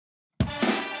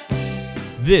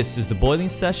This is the Boiling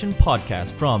Session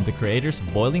podcast from the creators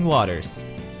of Boiling Waters.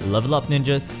 Level up,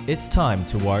 ninjas. It's time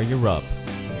to warrior up.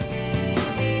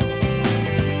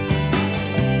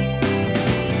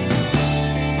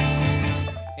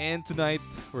 And tonight,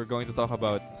 we're going to talk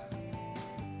about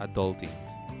adulting.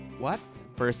 What?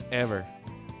 First ever.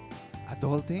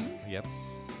 Adulting? Yep.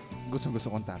 Gusto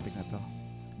kong topic na to.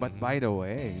 But by the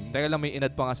way... Teka lang, may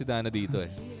inad pa nga si Danah dito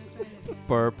eh.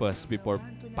 Purpose before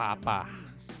papa.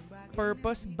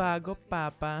 Purpose bago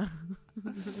papa.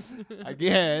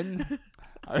 Again,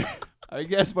 our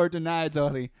guest for tonight,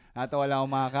 sorry. Natawa lang ako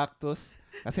mga cactus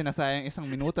kasi nasayang 1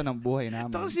 minuto ng buhay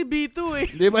namin. Ito si B2 eh.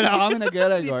 Hindi ba na kami Hindi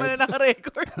nag-record? pa na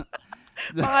naka-record.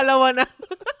 Pangalawa na.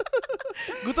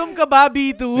 Gutom ka ba,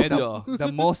 B2? Medyo.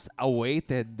 The most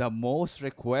awaited, the most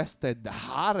requested, the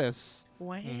hottest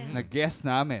Wow. na guest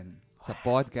namin sa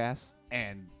podcast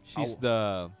and She's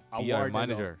the PR awarded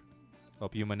manager of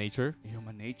Human Nature.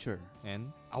 Human Nature. And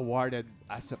Awarded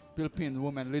as a Philippine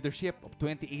Woman Leadership of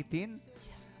 2018.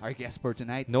 Yes. Our guest for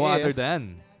tonight no is other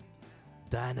than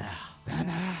Danah.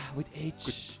 Danah with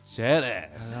H.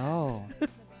 Gutierrez. Hello.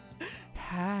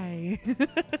 Hi.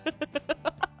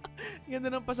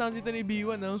 Ganda ng pasansita ni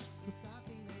B1, no?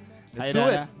 Let's Hi, do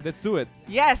it. Danah. Let's do it.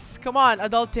 Yes, come on,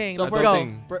 adulting. So, Let's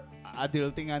adulting. go.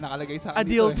 Adulting nga nakalagay sa akin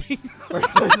Adulting. dito.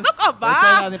 Ano ka ba? First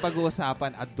time natin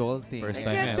pag-uusapan, adulting. First I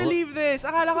time can't yan. believe this.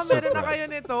 Akala ko meron na kayo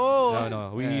nito. No.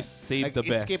 We saved the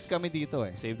best. Nag-skip kami dito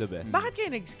eh. Save the best. Bakit kayo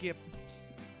nag-skip?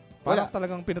 Parang Wala.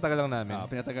 talagang pinatagal lang namin.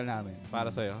 Pinatagal namin. Para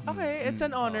sa'yo. Okay, it's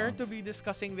an honor Oo. to be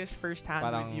discussing this firsthand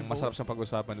Parang with you masarap both. siyang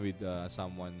pag-usapan with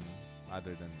someone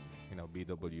other than,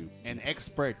 BW. An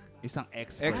expert. Isang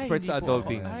expert. Expert sa hindi po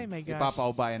adulting. ako. Ay my gosh.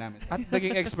 Ipapaubayan namin. At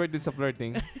naging expert din sa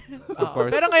flirting. Oo. Of course.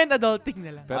 Pero ngayon adulting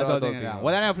na lang. Pero adulting adulting. na lang.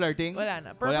 Wala na yung flirting? Wala na.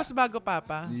 Purpose bago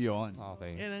papa. Yun.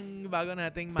 Okay. Yan ang bago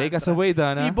nating mantra. Take us away,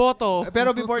 Danah. Iboto.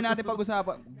 Pero before natin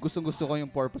pag-usapan, gusto ko yung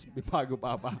purpose bago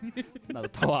papa.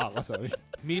 Natawa ako, sorry.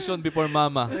 Mission before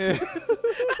mama.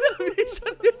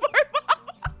 Mission before mama.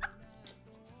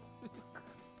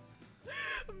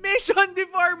 Mission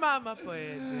before mama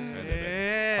pwede.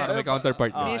 Para may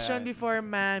counterpart Ah, yun. Mission ayan. before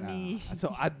mommy. So,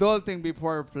 adulting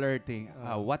before flirting.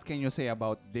 What can you say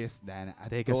about this, Danah?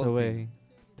 Take us away.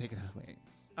 Take us away.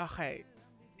 Okay.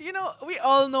 You know, we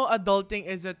all know adulting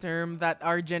is a term that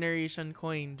our generation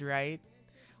coined, right?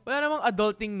 Wala namang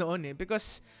adulting noon eh.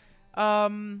 Because,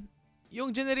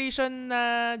 yung generation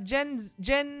na Gen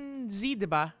Z, di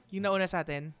ba? Yung nauna sa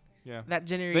atin. Yeah. That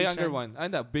The generation. younger one.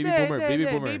 Baby Hindi, boomer. hindi, Baby hindi.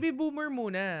 boomer. Baby boomer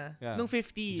muna. Yeah. Nung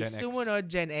 50s. Gen X. Sumunod,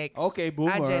 Gen X. Okay,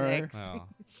 boomer. Gen X. Oo.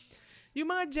 Yung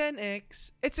mga Gen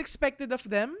X, it's expected of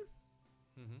them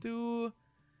Mhm. to,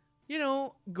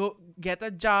 go get a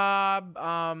job.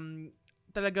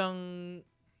 Talagang,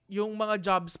 yung mga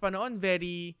jobs pa noon,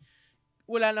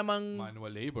 wala namang,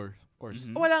 Manual labor, of course.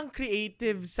 Mhm. walang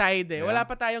creative side eh. Yeah. Wala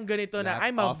pa tayong ganito na, Last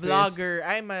I'm a office. vlogger,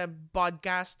 I'm a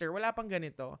podcaster. Wala pang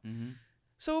ganito. Mhm.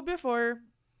 So before,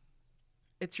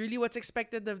 it's really what's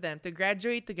expected of them to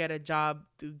graduate, to get a job,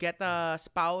 to get a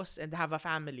spouse, and have a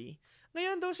family.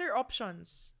 Ngayon, those are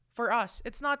options for us.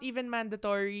 It's not even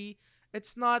mandatory.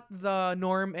 It's not the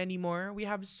norm anymore. We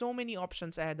have so many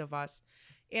options ahead of us.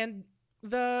 And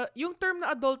yung term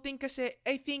na adulting kasi,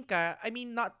 I think,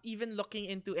 not even looking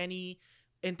into any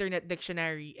internet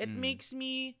dictionary, it makes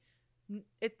me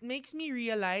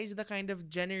realize the kind of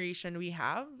generation we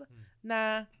have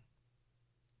na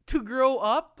to grow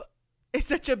up is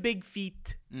such a big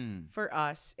feat for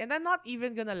us. And I'm not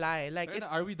even gonna lie. Like,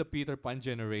 Are we the Peter Pan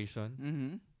generation?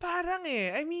 Mhm. parang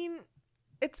I mean,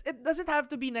 it doesn't have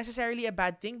to be necessarily a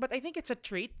bad thing, but I think it's a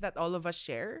trait that all of us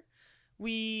share.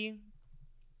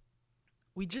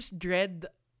 We just dread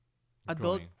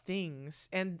adult Growing. things.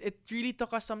 And it really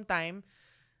took us some time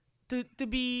to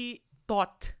be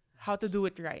taught how to do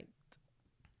it right.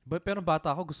 Pero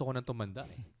bata ako, gusto ko nang tumanda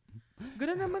eh.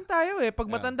 Ganun naman tayo eh. Pag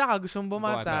Yeah. matanda ka, gusto mong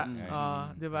bumata.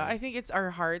 Bumata. Diba? I think it's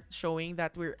our heart showing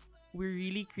that we're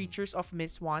really creatures of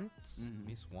miswants.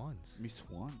 Miss Wants. Miss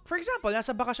One. For example,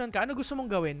 nasa bakasyon ka, ano gusto mong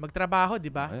gawin? Magtrabaho,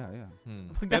 di ba? Yeah.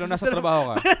 Pero nasa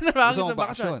trabaho ka. Nasa trabaho, Gusto gusto mong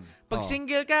bakasyon. bakasyon. Pag Oo.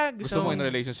 single ka, Gusto mo in a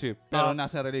relationship. Pero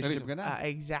nasa relationship ka na.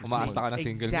 exactly. Umaasta ka na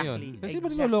single ngayon. Kasi ba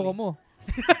niloloko mo?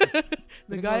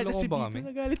 Nagalit na si Niloloko ba B2. kami?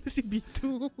 Nagalit na si B2.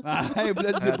 Ay,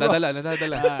 blood si bro. Nadadala.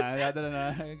 Nadadala na.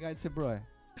 Kahit si bro eh.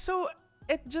 So,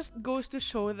 it just goes to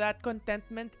show that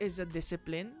contentment is a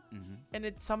discipline. Mhm. And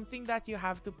it's something that you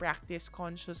have to practice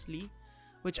consciously,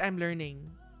 which I'm learning.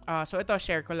 So ito,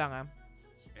 share ko lang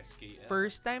SKL.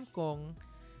 First time kong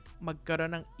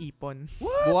magkaroon ng ipon.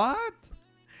 What?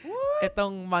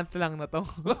 Itong month lang na to.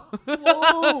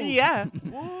 Whoa! Yeah.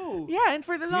 Whoa! Yeah, and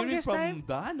for the Hearing longest from time.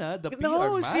 Danah, the PR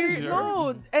No, manager.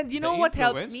 no. And you the know what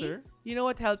helped me? influencer. You know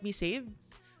what helped me save?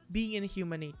 Being in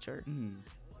human nature. Mm.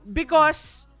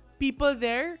 Because people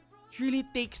there really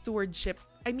take stewardship.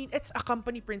 I mean, it's a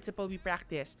company principle we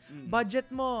practice. Budget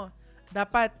mo,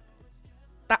 dapat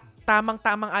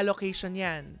tamang-tamang allocation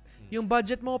yan. Yung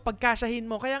budget mo, pagkasyahin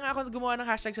mo. Kaya nga ako gumawa ng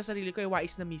hashtag sa sarili ko,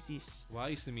 wais na misis.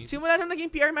 Wise to me. Simula nung naging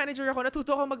PR manager ako,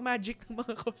 natuto ako mag-magic ng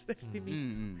mga cost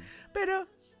estimates. Pero,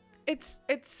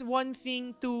 it's one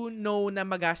thing to know na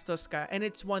magastos ka, and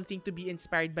it's one thing to be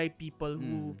inspired by people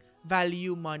who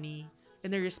value money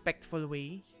in a respectful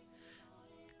way.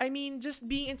 I mean, just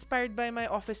being inspired by my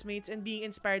office mates and being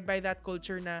inspired by that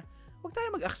culture na huwag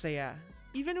tayo mag-aksaya.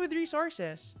 Even with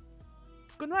resources.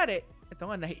 Kunwari, ito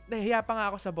nga, nahiya pa nga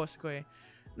ako sa boss ko eh.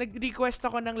 Nag-request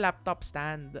ako ng laptop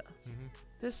stand.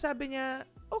 Tapos sabi niya,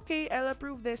 okay, I'll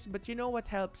approve this, but you know what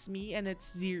helps me and it's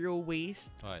zero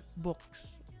waste? What?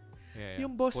 Books. Yeah.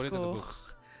 Yung boss Put it in the ko,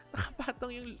 books.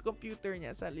 nakapatong yung computer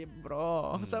niya sa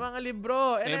libro. Sa mga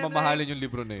libro. And I'm Mamahalin yung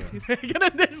libro na yun.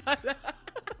 Ganun din pala.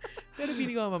 Pero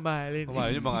feeling ko mamahalin.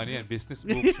 Mamahalin yung mga ano yan. Business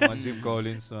books, mga Jim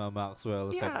Collins, mga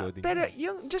Maxwell, self-coding. Pero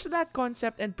yung just that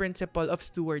concept and principle of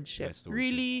stewardship,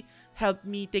 really helped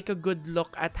me take a good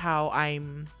look at how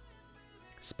I'm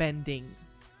spending.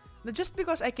 Na just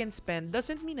because I can spend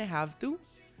doesn't mean I have to.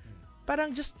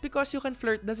 Parang just because you can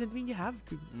flirt doesn't mean you have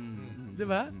to.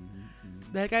 Diba?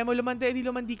 Dahil kaya mo lumandi, edi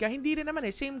lumandi ka. Hindi rin naman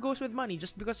eh. Same goes with money.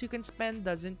 Just because you can spend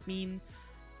doesn't mean,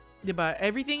 diba?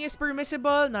 Everything is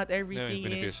permissible, not everything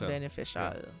is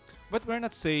beneficial. Yeah. But we're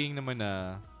not saying naman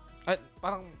na,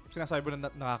 parang sinasabi mo na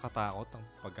nakakatakot ang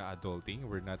pagka-adulting.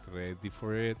 We're not ready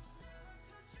for it.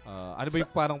 Ano ba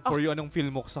yung parang for you, anong feel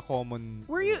mo sa common?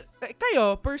 Were you,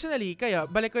 kayo, personally,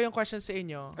 balik ko yung question sa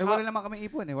inyo. Wala naman kami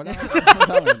ipon eh. Wala kami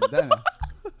sa amin. Danah.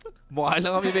 Mukha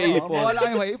lang kami may ipon. Wala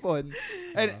kami maipon.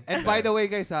 And by the way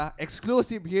guys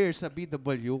exclusive here sa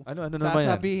BW. Ano naman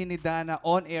yan? Sasabihin ni Danah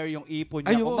on air yung ipon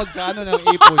niya. Ayun. Kung magkano ng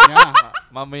ipon niya.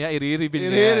 Mamaya i-reveal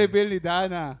niya yan. I-reveal ni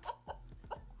Danah.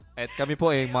 At kami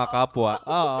po mga kapwa.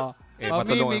 Oo.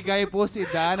 Matulungan. Mamimigay po si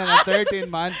Danah ng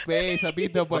 13-month pay sa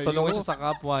BW. Matulungan siya sa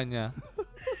kapwa niya.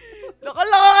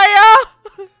 Loko-loko kayo!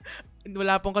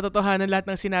 Wala pong katotohanan lahat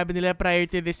ng sinabi nila prior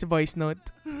to this voice note.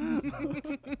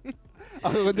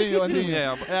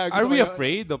 Are we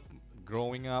afraid of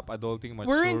growing up, adulting,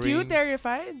 maturing? Weren't you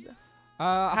terrified?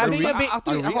 Actually,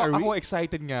 ako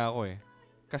excited nga ako eh.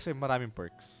 Kasi maraming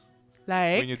perks.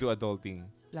 Like? When you do adulting.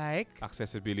 Like?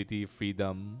 Accessibility,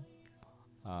 freedom,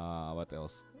 what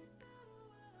else?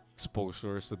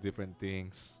 Exposures to different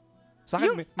things. Sa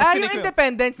akin, yung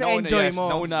independence na enjoy mo.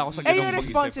 Nauna ako sa ganung yung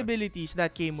responsibilities that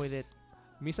came with it.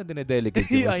 Minsan dinedelegate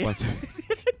yung responsibility.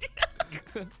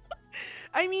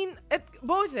 I mean,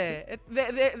 both eh.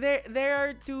 There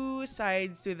are two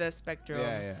sides to the spectrum.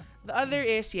 Yeah. The other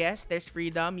is, yes, there's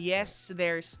freedom. Yes,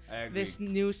 there's this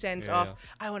new sense of,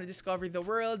 I want to discover the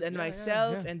world and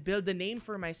myself and build a name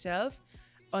for myself.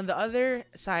 On the other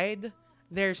side,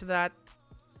 there's that,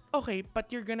 okay,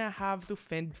 but you're gonna have to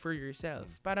fend for yourself.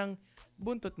 Parang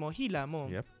buntot mo, hila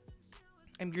mo. Yep.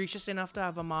 I'm gracious enough to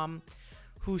have a mom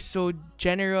who's so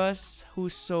generous,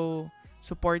 who's so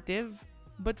supportive.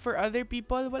 But for other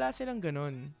people, wala silang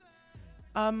ganun.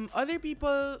 Other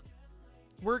people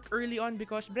work early on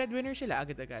because breadwinner sila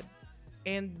agad-agad.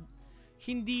 And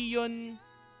hindi yon,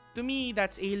 to me,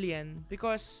 that's alien.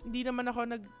 Because hindi naman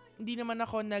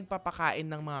ako nagpapakain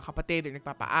ng mga kapatid or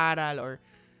nagpapaaral or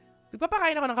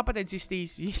nagpapakain ako ng kapatid si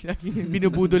Stacy.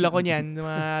 Binubudol ako niyan,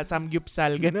 mga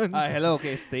samgyupsal, ganun. Hello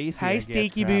kay Stacy. Hi,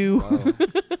 Stakey Boo.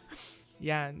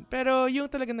 Yan. Pero yung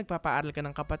talagang nagpapaaral ka ng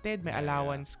kapatid, may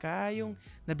allowance ka, yung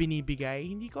na binibigay,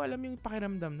 hindi ko alam yung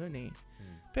pakiramdam nun eh.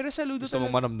 Pero saludo Gusto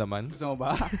mong manamdaman? Gusto mo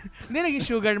ba? Hindi, naging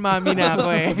sugar mommy na ako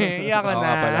eh. Iyak ko na.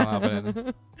 Nga pala.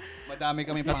 Madami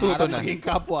kami pangarap maging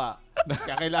kapwa.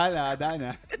 Kakilala,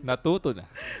 Danah.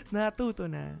 Natuto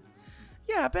na.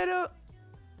 Yeah, pero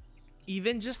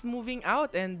even just moving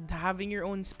out and having your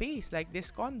own space like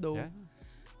this condo,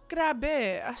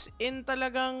 grabe. As in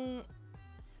talagang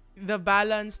the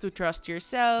balance to trust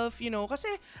yourself,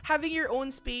 kasi having your own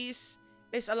space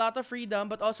is a lot of freedom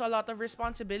but also a lot of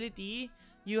responsibility.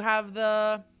 You have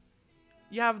the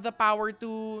power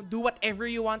to do whatever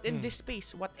you want in this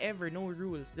space, whatever, no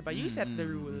rules, diba? You set the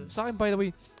rules. Sa akin, by the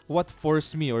way, what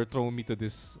forced me or throw me to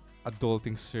this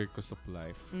adulting circus of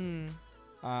life?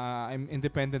 I'm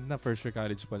independent na, first year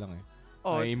college pa lang eh.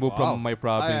 I moved from my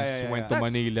province, went to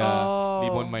Manila,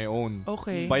 live on my own.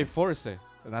 Okay. By force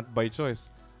not by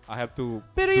choice. I have to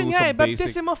Pero do yun nga some basic.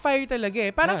 baptism of fire talaga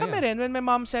eh. Parang kami rin, when my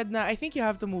mom said na, I think you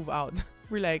have to move out.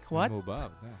 We're like, what? Move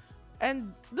up. Yeah.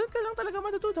 And doon ka lang talaga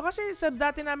matututo. Kasi sa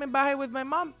dati namin bahay with my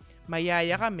mom,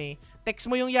 mayaya kami. Text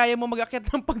mo yung yaya mo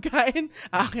mag-akyat ng pagkain,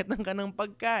 aakyat ng ka ng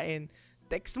pagkain.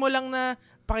 Text mo lang na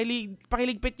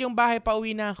pakiligpit yung bahay,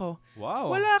 pauwi na ako.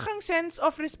 Wow. Wala kang sense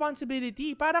of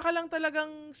responsibility. Para ka lang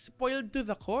talagang spoiled to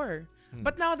the core.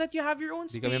 But now that you have your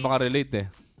own space. Di kami makarelate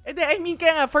I mean,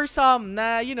 kaya nga, for some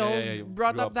na, you know, you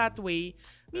brought grew up up that way,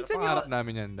 minsan pangarap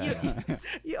namin yan.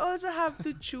 you also have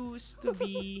to choose to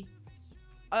be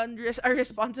a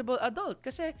responsible adult.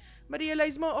 Kasi,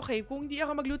 ma-realize mo, okay, kung hindi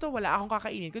ako magluto, wala akong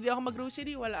kakainin. Kung hindi ako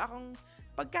mag-grocery, wala akong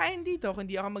pagkain dito. Kung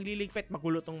hindi ako magliligpit,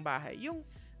 magulo tong bahay. Yung,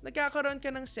 nagkakaroon ka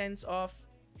ng sense of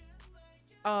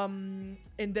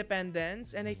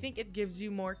independence, and I think it gives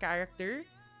you more character.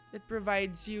 It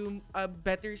provides you a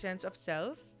better sense of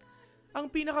self. Ang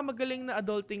pinakamagaling na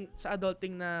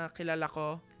adulting na kilala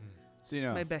ko,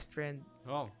 sino? my best friend.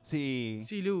 Oh. Si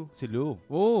Lou. Si Lou.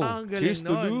 Oh, Ang galing cheers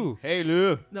to nun. Lou. Hey,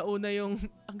 Lou. Nauna yung,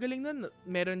 ang galing nun,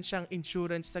 meron siyang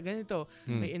insurance sa ganito,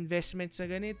 may investment sa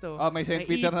ganito. Oh, may St.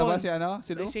 Peter na ba si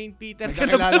Si Lou? May St. Peter May ka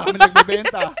na ba? kakilala kami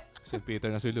nagbebenta. St.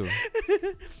 Peter na si Lou.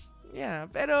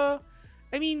 Yeah, pero,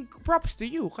 I mean, props to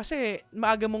you kasi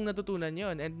maaga mong natutunan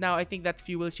yon, and now I think that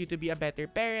fuels you to be a better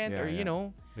parent you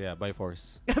know. Yeah, by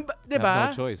force.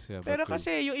 Diba? No choice. Yeah, Pero but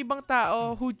kasi yung ibang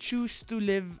tao who choose to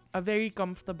live a very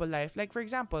comfortable life, like for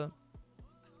example,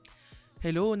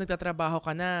 hello, nagtatrabaho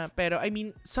ka na, pero I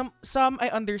mean, some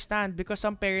I understand because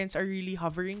some parents are really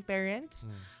hovering parents,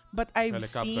 but I've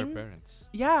helicopter seen parents.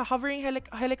 yeah, hovering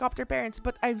helicopter parents,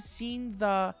 but I've seen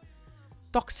the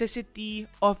toxicity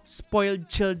of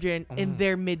spoiled children in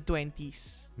their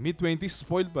mid-20s. Mid-20s,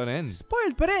 spoiled pa rin.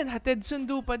 Spoiled pa rin. Hatid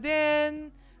sundo pa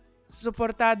din.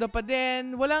 Suportado pa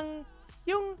din. Walang,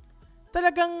 yung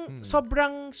talagang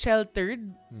sobrang sheltered.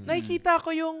 Nakikita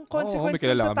ko yung consequences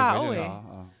sa tao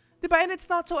Diba? And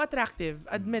it's not so attractive.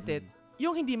 Admit it.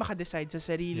 Yung hindi makadecide sa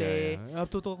sarili. Yeah. I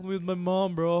have to talk with my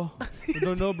mom, bro. I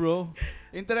don't know, bro.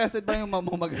 Interested ba yung mom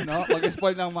mo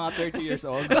mag-spoil ng mga 30 years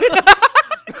old?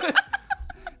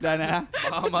 Danah,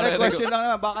 question lang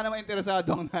naman. Baka naman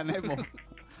interesado ang nanay mo.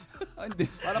 Hindi.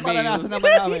 Para maranasan naman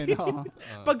namin.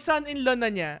 Pag son-in-law na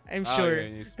niya, I'm sure.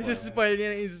 Spoil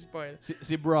niya na spoil.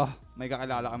 Si bro. May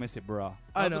kakilala kami si bro.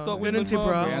 Ano? Ganun si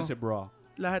bro? Ganyan si bro.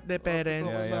 Lahat de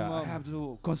parents. I have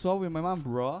to consult with my mom,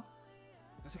 bro.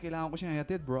 Kasi kailangan ko siya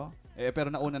hatid, bro.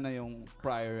 Pero nauna na yung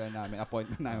prior namin,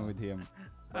 appointment namin with him.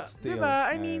 Still, diba?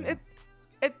 I mean,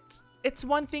 it's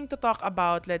one thing to talk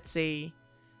about, let's say,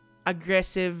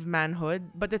 aggressive manhood,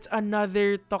 but it's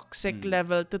another toxic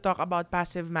level to talk about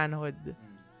passive manhood.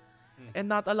 And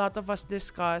not a lot of us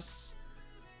discuss,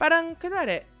 parang,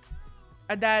 kunwari,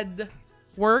 a dad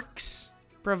works,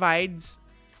 provides,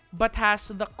 but has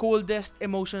the coldest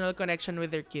emotional connection with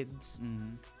their kids.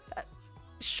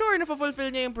 Sure,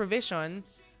 na-fulfill niya yung provision,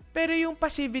 pero yung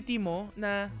passivity mo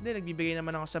na, nagbibigay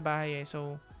naman ako sa bahay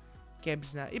so,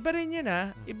 kebs na. Iba rin yun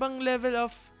ibang level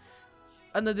of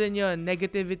din yun,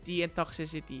 negativity and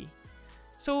toxicity.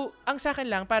 So, ang sa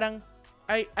akin lang, parang,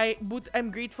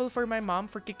 I'm grateful for my mom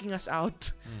for kicking us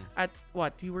out at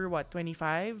we were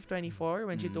 25, 24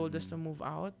 when she told us to move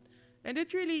out. And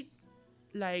it really,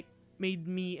 made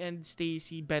me and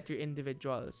Stacy better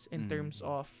individuals in terms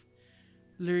of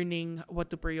learning what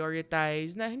to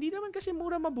prioritize na hindi naman kasi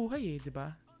mura mabuhay di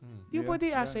ba? Di mo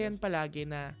pwede asa yan palagi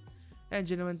na,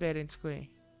 nandiyan naman parents ko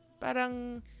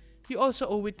Parang, you also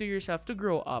owe it to yourself to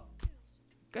grow up.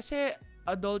 Kasi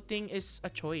adulting is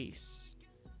a choice.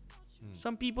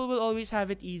 Some people will always have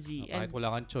it easy. Kahit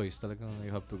wala kang choice, talagang you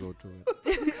have to go through it.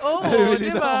 Di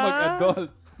ba?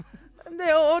 Mag-adult. Hindi,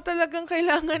 talagang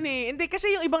kailangan Hindi,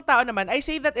 kasi yung ibang tao naman, I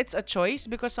say that it's a choice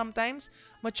because sometimes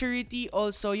maturity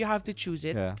also, you have to choose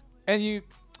it. Yeah. And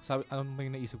ano ba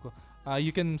yung naisip ko?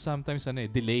 You can sometimes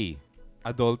delay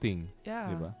adulting.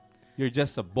 Yeah. Diba? You're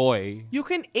just a boy. You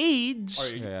can age,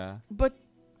 but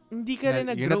hindi ka rin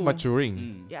nag-grow. You're not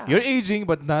maturing. Yeah. You're aging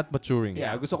but not maturing.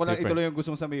 Yeah, gusto ko lang ituloy yung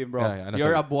gusto mong sabihin, bro.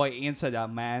 You're a boy inside a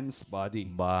man's body.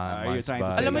 Man's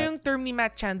body. Alam mo yung term ni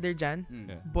Matt Chandler dyan?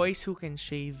 Boys who can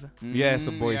shave. Yes,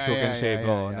 the boys who can shave.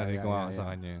 Narinig ko nga sa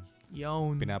kanya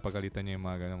yun. Pinapagalitan niya yung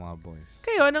mga ganong mga boys.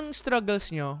 Kayo, anong struggles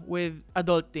nyo with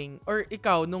adulting? Or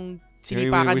ikaw, nung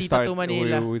sinipa ka dito to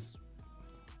Manila?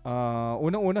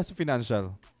 Unang-una sa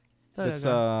financial. Talaga? That's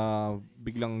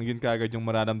biglang yun kagad yung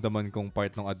mararamdaman kong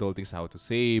part ng adulting sa how to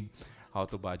save, how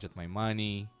to budget my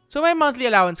money. So may monthly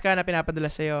allowance ka na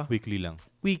pinapadala sa'yo? Weekly lang.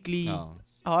 Weekly?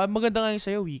 Maganda nga yung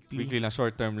sa'yo, weekly. Weekly lang,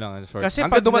 short term lang. Kasi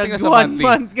hanggang pag dumating na sa monthly.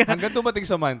 Hanggang dumating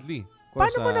sa monthly.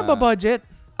 Paano mo nababudget?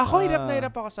 Ako, hirap na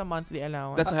hirap ako sa monthly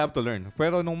allowance. That's I have to learn.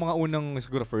 Pero nung mga unang,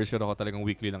 siguro first year ako talagang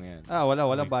weekly lang yan.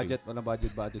 Walang budget. Walang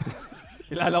budget.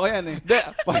 Kilala ko yan eh.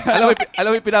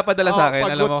 alam mo yung pinapadala sa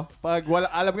akin, alam mo?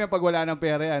 Alam mo yan, pag wala ng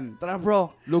pera yan. Tara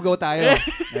bro, lugaw tayo.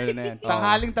 Ayun na yan.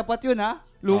 Tanghaling tapat yun ha.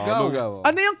 Lugaw.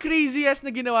 Ano yung craziest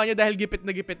na ginawa niyo dahil gipit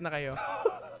na kayo?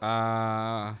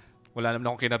 Wala naman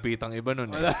akong kinapitang iba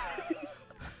nun.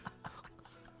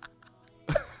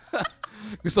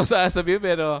 Gusto ko sana sabihin,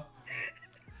 pero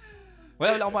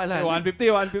wala akong maalala.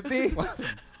 150.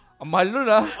 Ang mahal nun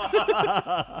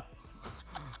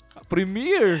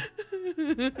Premier.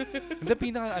 Hindi,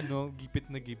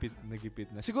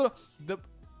 gipit na. Siguro,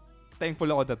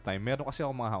 thankful ako that time. Meron kasi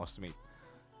ako mga housemate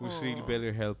who's really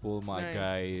very helpful, mga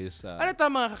guys. Ano to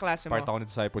mga kaklase mo? Part ako ng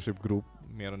discipleship group.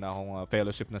 Meron na akong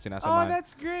fellowship na sinasamahan.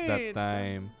 That's great. That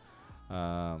time.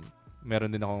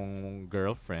 Meron din akong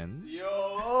girlfriend.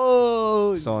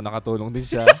 Yo! So, nakatulong din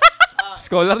siya.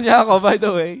 Scholar niya ako, by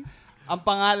the way. Ang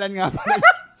pangalan nga pala.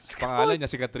 Pangalan niya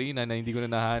si Katrina na hindi ko na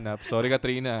nahanap. Sorry,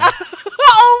 Katrina.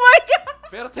 Oh my God!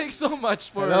 Pero thanks so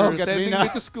much for sending Katrina. me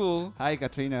to school. Hi,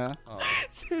 Katrina.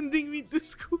 Sending me to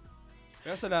school.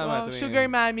 Pero salamat. Wow, sugar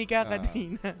mommy ka,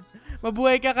 Katrina.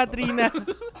 Mabuhay ka, Katrina.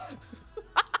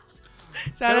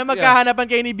 Sana magkahanapan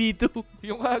kayo ni B2.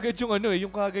 Yung kagad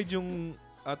yung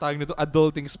tawag nito,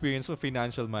 adulting experience of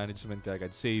financial management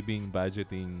kagad. Saving,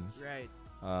 budgeting. Right.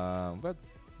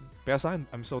 Pero sa akin,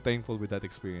 I'm so thankful with that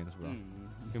experience, bro.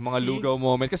 Yung mga lugaw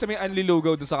moment. Kasi may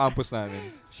unlilugaw dun sa campus namin.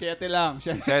 7 lang.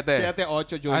 7,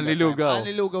 8 June. Unlilugaw.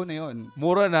 Unlilugaw na yun.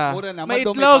 Mura na. May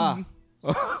Madumi itlog. pa.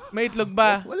 May itlog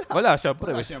ba? Wala,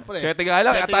 syempre. 7 nga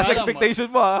lang. Atas expectation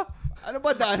mo, ha? Ano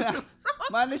ba, Danah?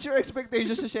 Manage your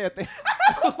expectations sa 7.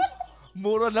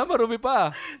 Mura na, marumi pa.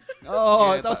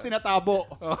 Oo, tapos tinatabo.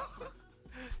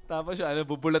 Tapos siya,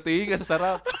 bubulatiin ka sa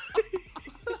sarap.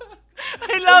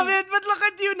 I love it, but look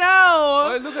at you now.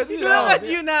 Look at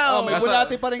you now. May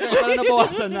bulati pa rin kayo, pero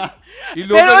nabawasan na.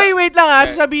 Pero wait lang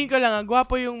sasabihin ko lang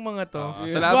gwapo yung mga to.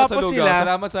 Salamat Gwapo sa lugaw. sila.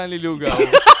 Salamat sa lilugaw.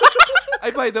 Ay,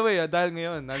 by the way, dahil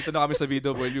ngayon, nandito na kami sa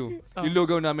VW. Yung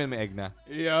lugaw namin may egg na.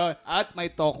 Yun. At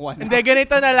may tokwan. Hindi,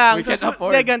 ganito na lang. We can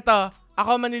afford. Hindi, ganito.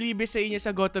 Ako manilibis sa inyo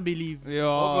sa Go to Believe. Yun.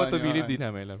 Go to Believe din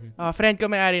namin. Alam yun. Friend ko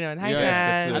may-ari nun. Hi, Yes,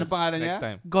 Sans. Ano pangalan niya? Next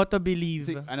time. Go to Believe.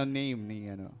 Anong name ni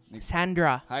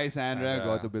Sandra. Hi, Sandra.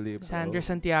 Go to believe. Sandra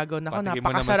Santiago. Naku, Patikin mo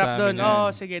napakasarap naman sa doon. amin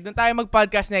yan. Sige. Doon tayo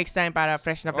mag-podcast next time para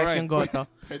fresh na fresh Alright. yung goto.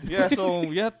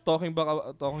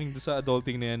 Talking sa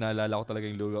adulting na yan, naalala ko talaga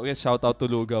yung lugaw. Yes, shout out to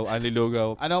Lugaw, Anli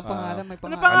Lugaw. Ano ang pangalan? May Ano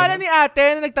pangalan? pangalan ni ate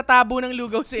na nagtatabo ng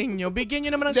lugaw sa inyo? Bigyan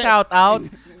nyo naman ng shout out.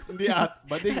 Hindi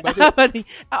Bading.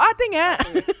 Ate nga.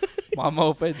 Mga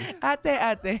mauped. Ate.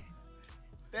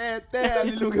 Te.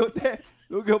 Ano lugaw, te?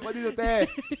 Lugaw pa dito, te.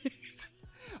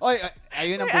 Oy,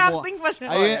 ayun ang May acting pa siya.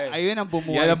 Ayun ang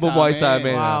bumuhay Yan ang bumuhay sa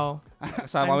amin. Wow.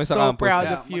 Kasama kami I'm sa so campus. proud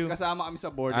of you. Kasama kami sa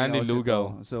boarding Anli house. Lugaw.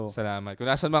 So, Salamat. Kung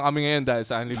nasan man kami ngayon dahil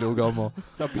sa Anli Lugaw mo.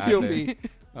 sa PUP.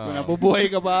 Kung nabubuhay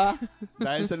ka ba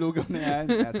dahil sa lugaw na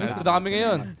yan. Ito na kami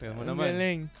ngayon. Tingnan mo Ang naman.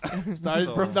 galing. Started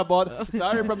from the bottom.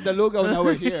 Started from the lugaw, now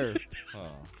we're here.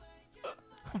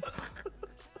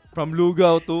 From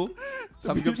Lugaw to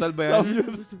Samgyupsal ba yan?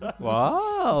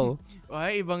 Wow!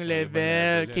 Ay, ibang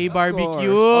level. level.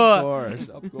 K-barbecue.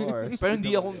 Of course. Pero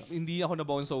hindi ako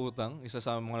nabaon sa utang. Isa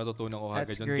sa mga natutunan ko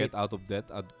That's kagad great. Get out of debt.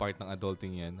 Part ng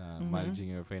adulting yan.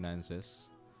 Managing your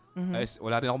finances. Mhm. Ay,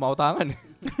 wala rin ako mautangan eh.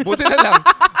 Buti na lang.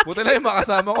 Buti na yung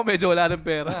makasama ko. Medyo wala rin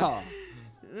pera.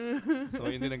 So,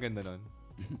 yun din ang ganda nun.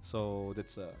 So,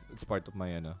 it's part of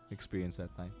my experience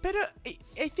that time. Pero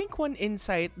I think one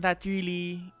insight that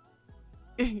really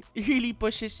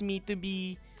pushes me to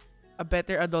be a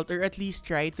better adult, or at least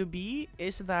try to be,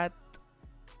 is that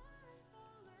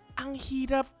ang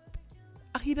hirap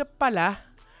pala.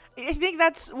 I think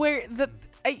that's where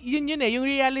yun yung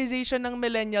realization ng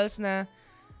millennials na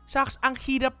shucks, ang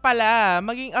hirap pala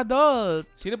maging adult.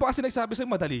 Sino pa kasi nagsabi sa'yo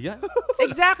madali yan?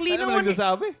 Exactly. Ano mo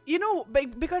nagsasabi?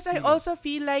 Because I also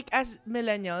feel like as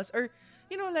millennials, or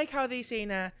like how they say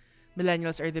na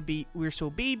millennials are we're so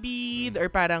babied,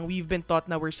 or parang we've been taught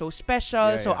na we're so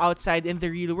special, so outside in the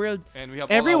real world, And we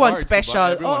have everyone's awards,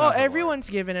 special. diba? Everyone has an Everyone's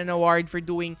given an award for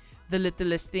doing the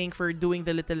littlest thing, for doing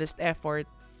the littlest effort.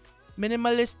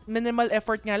 Minimal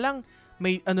effort nga lang,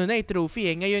 may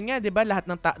trophy eh. Ngayon nga, 'di ba, lahat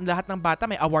ng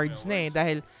bata may awards na eh,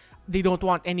 dahil they don't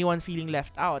want anyone feeling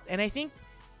left out. And I think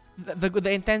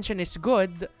the intention is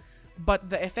good, but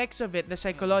the effects of it, the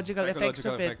psychological effects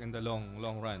of it in the long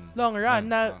run.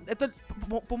 Ito,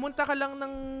 pumunta ka lang na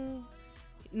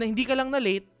hindi ka lang na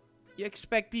late, you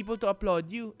expect people to applaud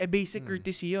you. Basic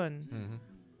courtesy yun.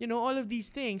 Mm-hmm. All of these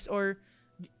things. Or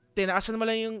tinaasan mo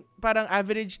lang yung parang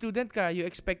average student ka, you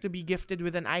expect to be gifted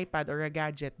with an iPad or a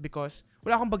gadget because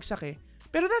wala kang bagsak eh.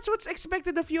 Pero that's what's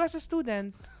expected of you as a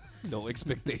student. Low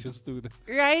expectations student.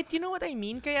 Right? You know what I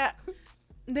mean? Kaya,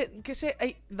 kasi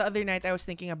the other night I was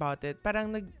thinking about it. Parang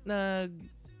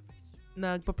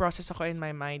nagpo-process ako in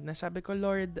my mind na sabi ko,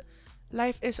 Lord,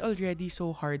 life is already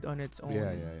so hard on its own.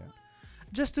 Yeah.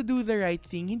 Just to do the right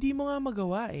thing, hindi mo nga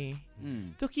magawa eh.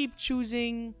 To keep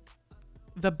choosing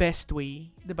the best way.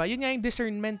 Diba? Yun nga yung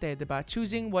discernment eh. Diba?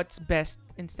 Choosing what's best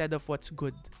instead of what's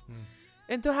good.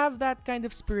 And to have that kind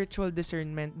of spiritual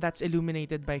discernment that's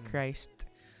illuminated by Christ.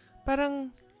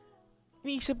 Parang,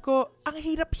 iniisip ko, ang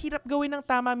hirap-hirap gawin ng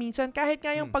tama minsan. Kahit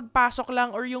nga yung pagpasok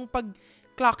lang or yung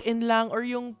pag-clock in lang or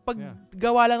yung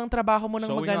paggawa lang ng trabaho mo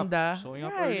ng maganda. Showing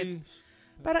up right. early.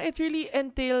 Parang it really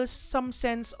entails some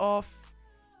sense of,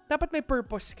 dapat may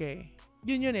purpose ka eh.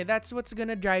 Yun eh. That's what's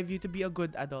gonna drive you to be a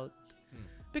good adult.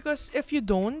 Because if you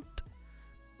don't,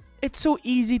 it's so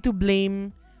easy to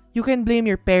blame. You can blame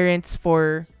your parents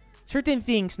for certain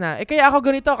things na, kaya ako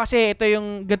ganito kasi ito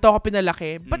yung ganito ako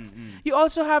pinalaki. But you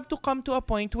also have to come to a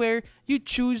point where you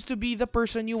choose to be the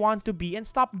person you want to be and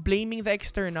stop blaming the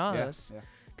externals. Yeah.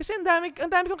 Kasi ang dami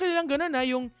kong kilalang ganun na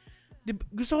yung,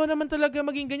 gusto ko naman talaga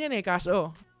maging ganyan eh,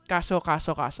 kaso.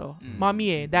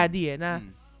 Mommy daddy na,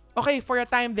 okay, for a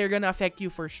time, they're gonna affect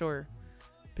you for sure.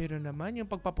 Pero naman,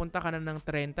 yung pagpapunta ka na ng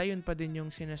 30, yun pa din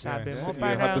yung sinasabi mo.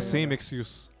 You have the same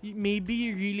excuse. Maybe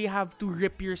you really have to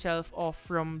rip yourself off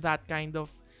from that kind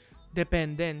of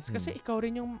dependence. Kasi ikaw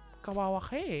rin yung kawawa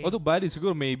ka eh. Although bali,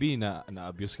 siguro maybe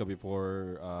na-abuse ka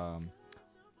before,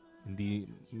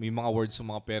 hindi, may mga words sa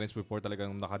mga parents before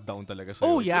talagang naka-down talaga sa'yo.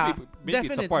 Oh yeah,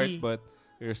 maybe definitely. it's a part, but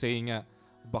you're saying nga,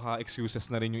 baka excuses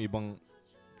na rin yung ibang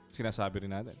sinasabi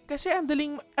rin natin. Kasi ang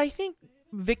daling, I think,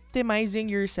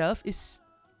 victimizing yourself is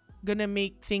gonna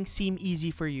make things seem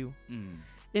easy for you.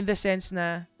 In the sense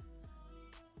na,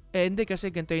 hindi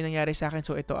kasi ganito yung nangyari sa akin,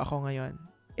 so ito ako ngayon.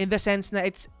 In the sense na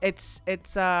it's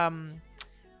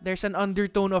there's an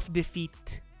undertone of defeat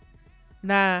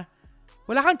na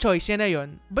wala kang choice, yan na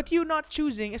yun. But you not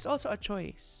choosing is also a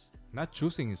choice. Not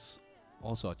choosing is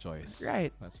also a choice. Right.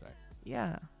 That's right.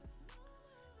 Yeah.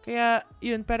 Kaya,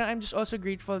 yun, parang I'm just also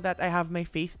grateful that I have my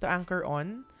faith to anchor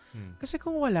on. Kasi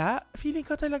kung wala, feeling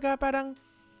ko talaga parang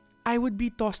I would be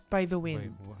tossed by the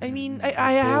wind. I mean,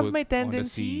 I have my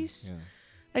tendencies. Yeah.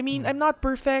 I mean, I'm not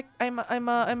perfect. I'm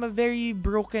a very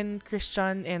broken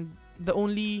Christian, and the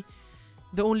only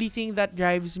thing that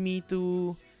drives me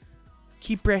to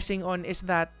keep pressing on is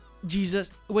that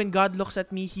Jesus, when God looks at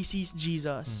me, He sees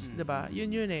Jesus. Diba?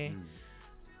 Yun eh.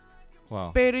 Wow.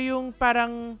 Pero yung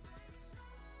parang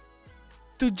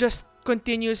to just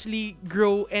continuously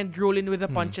grow and roll in with the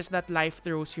punches that life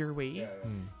throws your way.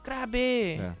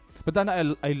 Grabe. Yeah. But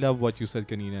Danah, I love what you said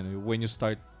kanina. When you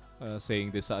start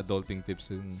saying this sa adulting tips,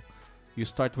 and you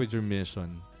start with your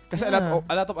mission. Kasi a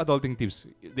lot of adulting tips,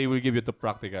 they will give you the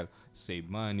practical. Save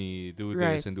money, do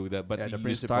this and do that. But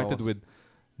you started with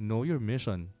know your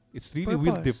mission. It's really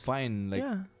will define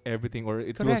everything, or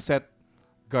it will set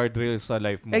guardrails sa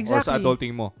life mo or sa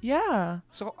adulting mo. Yeah.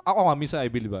 So ako nga, minsan I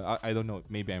believe, I don't know,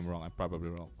 maybe I'm wrong. I'm probably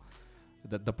wrong.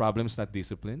 That the problem is not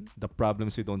discipline. The problem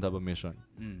is you don't have a mission.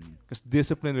 Because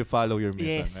discipline will follow your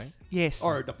mission, right? Yes.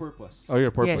 Or the purpose. Or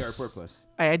your purpose. Yes. Your purpose.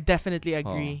 I definitely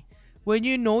agree. When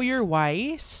you know your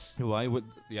whys, Why would,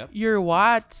 your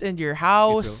whats, and your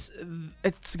hows,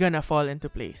 it's gonna fall into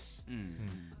place.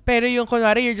 Pero yung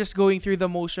kunwari, you're just going through the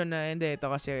motion na, hindi, ito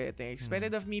kasi ito yung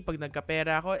expected of me pag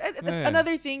nagkapera ako.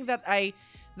 Another thing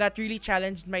that really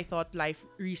challenged my thought life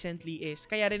recently is,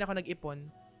 kaya rin ako nag-ipon.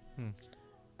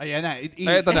 Ayan na.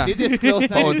 Ito na. I-disclose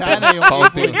na ni Danah yung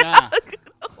ipon niya.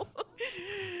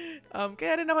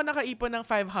 Kaya rin ako nakaipon ng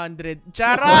 500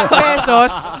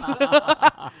 pesos.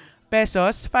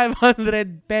 Pesos?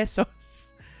 500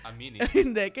 pesos. Aminin.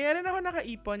 Hindi. Kaya rin ako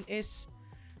nakaipon is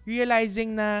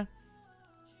realizing na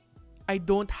I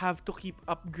don't have to keep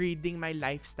upgrading my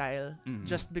lifestyle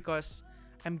just because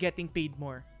I'm getting paid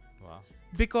more. Wow.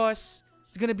 Because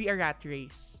it's gonna be a rat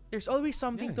race. There's always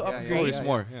something to upgrade. There's always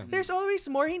more. Yeah. There's always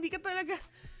more. Hindi ka talaga...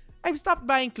 I've stopped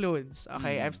buying clothes.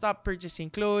 Okay? I've stopped purchasing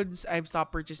clothes. I've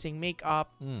stopped purchasing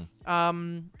makeup.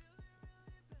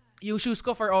 Yung shoes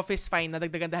ko for office, fine.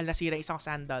 Nadagdagan dahil nasira isang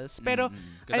sandals. Pero...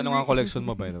 Ganda ang collection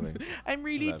mo, by the way. I'm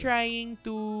really trying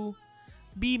to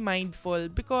be mindful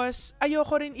because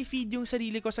ayoko rin i-feed yung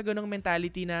sarili ko sa ganong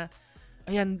mentality na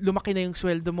ayan, lumaki na yung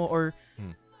sweldo mo or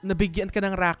nabigyan ka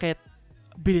ng racket,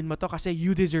 bilhin mo to kasi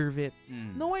you deserve it.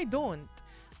 No, I don't.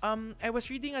 I was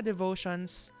reading a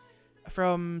devotions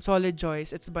from Solid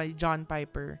Joyce. It's by John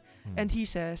Piper. And he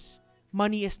says,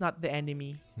 money is not the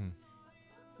enemy.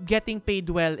 Getting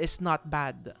paid well is not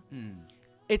bad.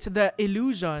 It's the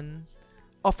illusion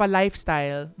of a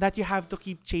lifestyle that you have to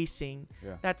keep chasing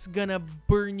that's gonna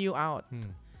burn you out.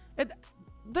 And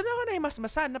doon ako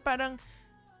nahimasmasan na parang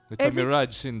It's a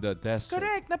mirage in the desert.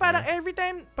 Correct. Na parang every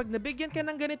time, pag nabigyan ka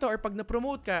ng ganito or pag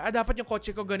na-promote ka, dapat yung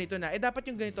kotse ko ganito na. Dapat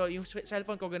yung ganito, yung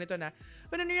cellphone ko ganito na.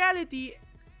 But in reality,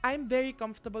 I'm very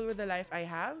comfortable with the life I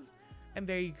have. I'm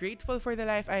very grateful for the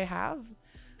life I have.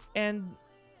 And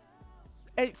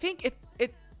I think it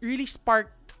really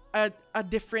sparked a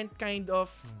different kind of...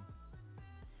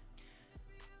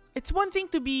 It's one thing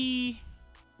to be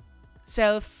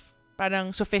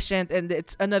parang sufficient, and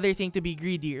it's another thing to be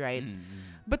greedy, right?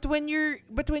 But when you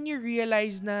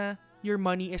realize na your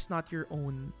money is not your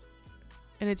own,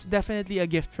 and it's definitely a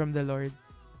gift from the Lord,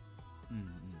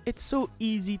 it's so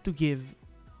easy to give.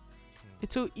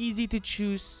 It's so easy to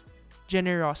choose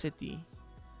generosity.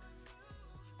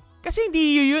 Kasi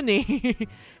hindi yun eh.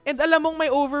 And alam mong may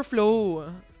overflow.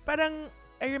 Parang,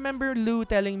 I remember Lou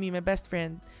telling me, my best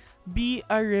friend, be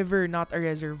a river, not a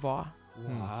reservoir.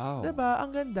 Wow. Diba?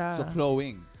 Ang ganda. So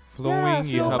flowing. Flowing, flow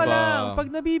you have ka lang. Pag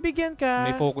nabibigyan ka.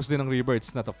 May focus din ng river.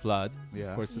 It's not a flood.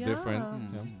 Yeah. Of course, it's Yeah. different.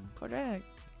 Correct.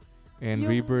 And Yung-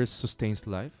 rivers sustains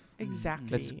life. Exactly.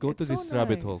 Let's go to It's so this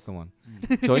rabbit nice. hole. Come on.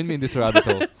 Join me in this rabbit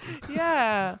hole.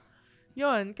 Yeah.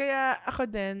 Yun. Kaya ako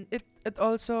din, it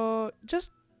also just,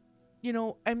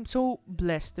 I'm so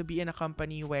blessed to be in a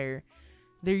company where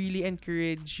they really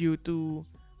encourage you to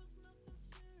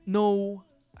know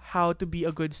how to be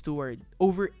a good steward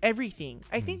over everything.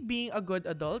 I think being a good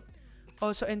adult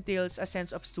also entails a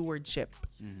sense of stewardship.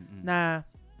 Na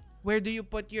where do you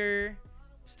put your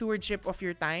stewardship of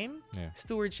your time, Yeah.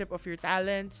 stewardship of your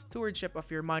talents, stewardship of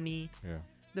your money. Yeah.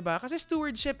 Diba? Kasi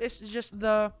stewardship is just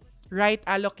the right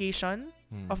allocation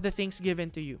of the things given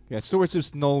to you. Yeah, stewardship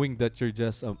is knowing that you're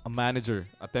just a manager,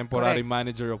 a temporary Correct.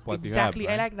 manager of what Exactly. you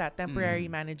have. I like that. Temporary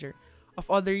manager of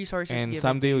all the resources And given.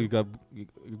 someday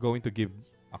you're going to give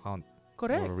account.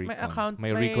 Correct. or May recon. account.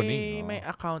 May reconning, May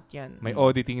account yan. May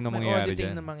auditing na May mangyayari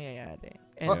auditing dyan. na mangyayari.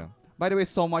 And Yeah. By the way,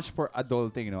 so much for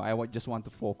adulting, I just want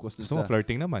to focus dun Gusto mo sa...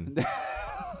 flirting naman.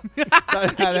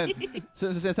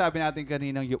 So sabi natin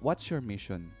kaninang, what's your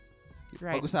mission?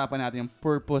 Right. Pag-usapan natin yung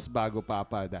purpose bago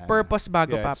papa. Dahil. Purpose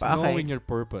bago Yeah, it's papa. knowing Okay. your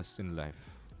purpose in life.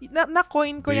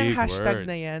 Na-coin ko yung Big hashtag word.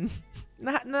 na yan.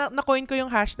 Na-coin ko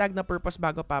yung hashtag na purpose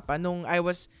bago papa nung I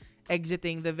was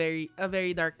exiting a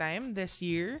very dark time this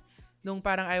year. Nung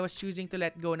parang I was choosing to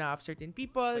let go na of certain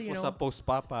people, Sa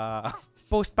post-papa.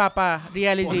 post-papa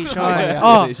realization.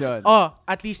 Realization.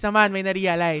 At least naman may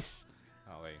na-realize.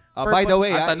 Okay. By the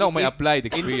way, At tanong, may applied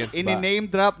experience ba? ini-name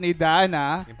drop ni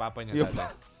Danah, Yung papa niya Yung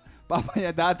dati. papa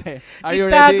niya dati. Are you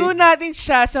ready? Itago natin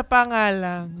siya sa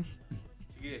pangalang.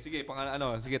 Sige,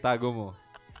 sige, tago mo.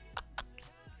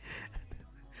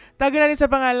 Tago natin sa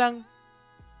pangalang.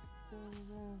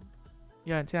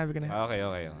 Yan, sinabi ko na. Okay.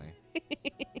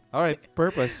 Alright,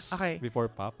 purpose Okay.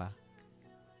 before papa.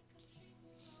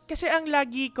 Kasi ang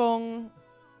lagi kong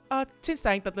since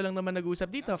tayong tatlo lang naman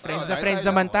nag-usap dito, friends na tayo friends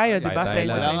lang. naman tayo, di ba? Tayo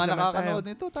Friends na lang. Wala friends nga naman tayo. nakakanood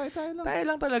nito. Tayo lang. Tayo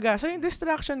lang talaga. So yung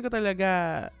distraction ko talaga,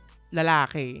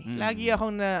 lalaki. Lagi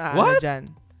akong What? dyan.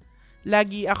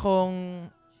 Lagi akong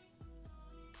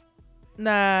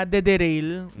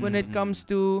na-derail when it comes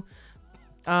to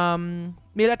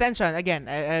male attention. Again,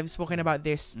 I've spoken about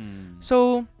this.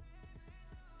 So,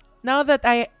 now that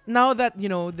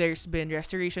there's been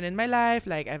restoration in my life,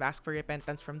 like I've asked for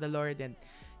repentance from the Lord, and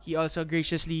He also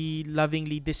graciously,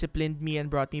 lovingly disciplined me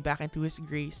and brought me back into His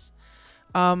grace.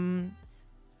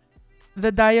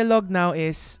 The dialogue now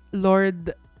is,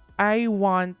 Lord, I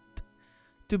want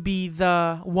to be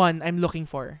the one I'm looking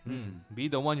for. Be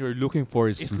the one you're looking for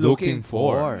is Is looking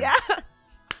for. Yeah.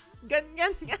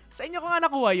 Ganyan nga. Sa inyo ko nga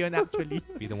nakuha yun, actually.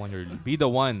 Be the one be the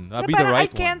one. Na Be the parang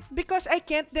right because I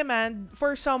can't demand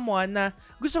for someone na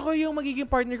gusto ko yung magiging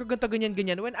partner ko ganito,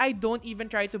 ganyan when I don't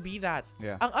even try to be that.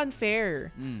 Yeah. Ang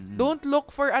unfair. Don't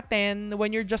look for a 10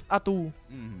 when you're just a 2.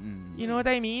 You know what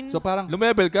I mean? So parang, one.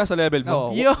 Lumebel ka sa level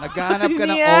mo. no, Yo, naghahanap ka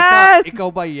ng yan. opa. Ikaw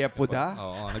ba yepuda?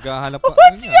 Oo, naghahanap ka.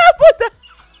 What's yapoda?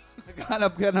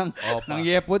 Naghahanap ka ng Opa.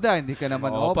 yepuda. Hindi ka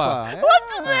naman Opa. opa.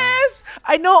 What's this?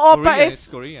 I know opa Korean, is it's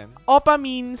Korean. opa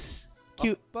means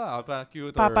cute. Opa,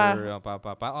 cute Papa. or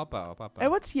opa.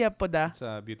 What's yapoda? It's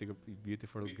a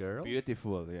beautiful girl.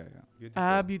 Beautiful. Yeah.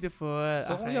 Beautiful. Beautiful.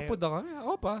 So kung yapoda ka,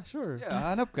 opa, sure.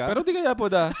 Yeah, hanap ka. Pero di ka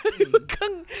yapoda.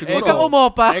 Huwag kang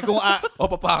umopa.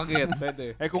 Opa pangit.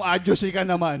 Pwede. Kung adyosi ka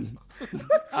naman.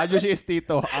 Adyosi is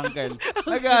tito, uncle.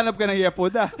 Naghahanap ka ng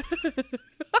yepuda.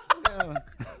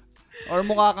 Or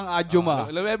mukha kang adyuma.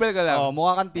 Lumebel ka lang.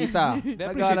 Mukha kang tita.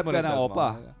 Appreciate Naghahanap mo ka rin ng self opa.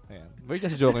 mo. Ayan. We're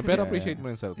just joking, pero Yeah, appreciate yeah. mo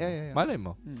rin self mo. Yeah. Malay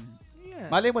mo. Yeah.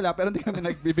 Malay mo lang, pero hindi kami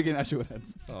nagbibigay ng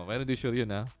assurance. Meron di sure yun,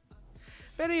 ha?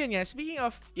 Pero yun nga, speaking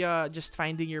of just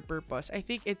finding your purpose, I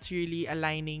think it's really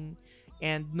aligning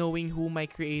and knowing who my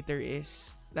creator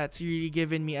is. That's really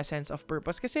given me a sense of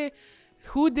purpose. Kasi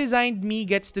who designed me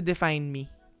gets to define me.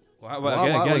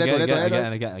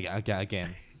 Again.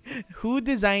 Who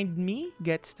designed me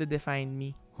gets to define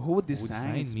me. Who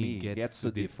designs me gets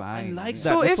to define. I like that.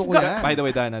 So if by the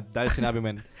way, Danah, dahil sinabi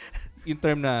mo in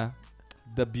term na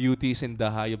the beauty is in the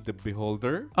eye of the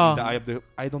beholder, in the eye of the,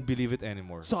 I don't believe it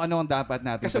anymore. So ano ang dapat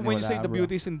natin? Kasi when you say the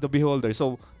beauty is in the beholder,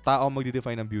 so tao ang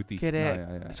magde-define ng beauty. Correct.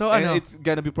 Yeah. So and it's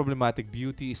gonna be problematic.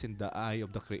 Beauty is in the eye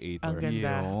of the creator. Ang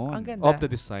ganda. Yun. Ang ganda. Of the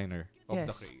designer. Of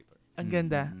the creator. Ang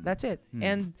ganda. That's it.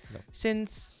 And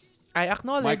since I Mic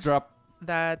acknowledge drop.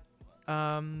 that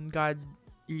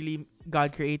God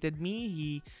created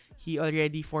me, He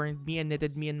already formed me and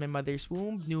knitted me in my mother's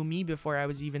womb, knew me before I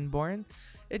was even born.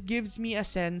 It gives me a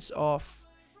sense of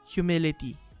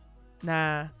humility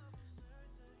na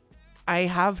I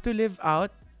have to live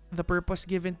out the purpose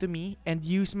given to me and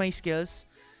use my skills.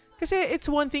 Kasi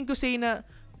it's one thing to say na,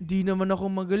 di naman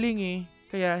ako magaling eh,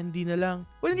 kaya hindi na lang.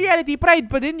 Well, in reality, pride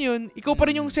pa din yun. Ikaw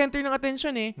pa rin yung center ng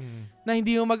attention eh, na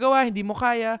hindi mo magawa, hindi mo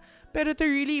kaya. Pero to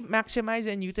really maximize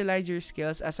and utilize your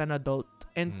skills as an adult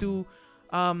and to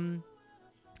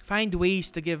find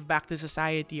ways to give back to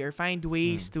society or find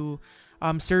ways to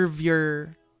serve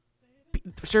the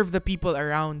people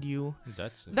around you.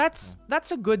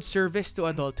 That's a good service to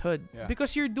adulthood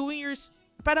because you're doing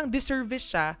parang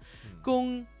disservice siya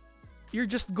kung you're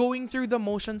just going through the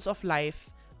motions of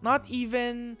life, not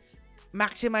even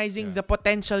maximizing the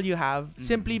potential you have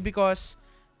simply because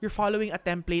you're following a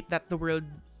template that the world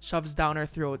shoves down our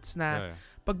throats na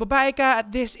pag babae ka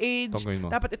at this age,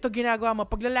 dapat ito ginagawa mo.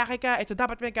 Pag lalaki ka, ito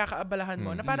dapat may kakaabalahan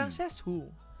mo. Na parang says who?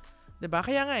 Diba?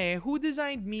 Kaya nga who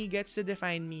designed me gets to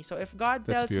define me. So if God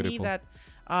tells me that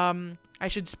I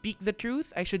should speak the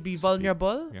truth, I should be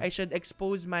vulnerable, I should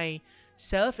expose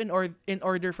myself in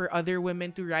order for other women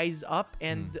to rise up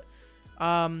and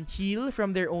heal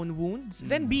from their own wounds,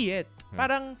 then be it.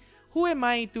 Parang who am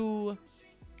I to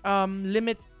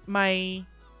limit my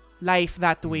life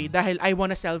that way dahil I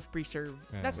want to self-preserve.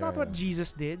 That's not what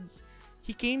Jesus did.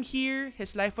 He came here,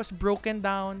 his life was broken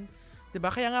down. Diba?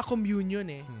 Kaya nga communion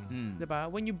eh. Diba?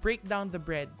 When you break down the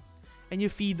bread and you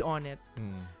feed on it,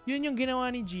 yun yung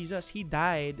ginawa ni Jesus. He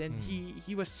died and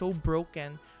he was so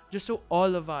broken just so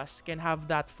all of us can have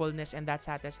that fullness and that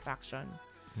satisfaction.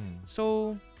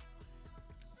 So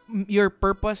your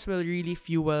purpose will really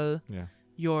fuel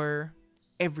your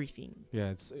everything.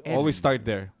 Yeah, it's always start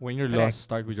there. When you're lost,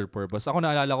 start with your purpose. Ako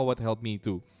naalala ko what helped me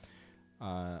to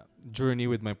journey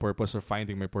with my purpose or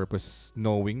finding my purpose is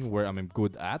knowing where I'm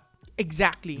good at.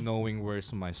 Exactly. Knowing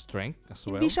where's my strength as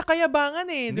well. Hindi siya kayabangan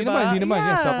eh, di ba? Hindi naman.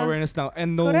 Yeah, self-aveness lang.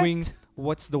 And knowing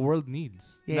what's the world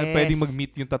needs. Na pwedeng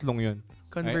mag-meet yung tatlong yun.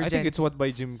 Convergence. I think it's what by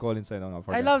Jim Collins. I don't know.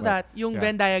 I love that. Yung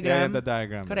Venn diagram. Yeah, the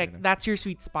diagram. Correct. That's your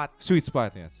sweet spot. Sweet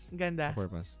spot, yes. Ganda.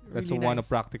 Purpose. Really That's one of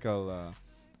practical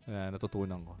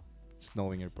natutunan ko. It's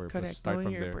knowing your purpose. Correct. Start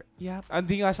knowing from there. Yep.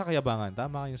 Hindi nga siya kayabangan.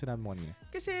 Tama yung sinabi mo kanina.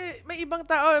 Kasi may ibang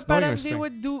tao, parang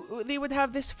they would have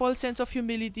this false sense of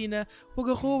humility na wag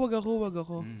ako.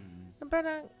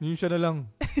 Parang yun siya na lang.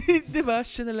 diba?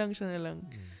 Siya na lang.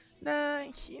 Na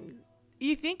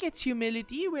you think it's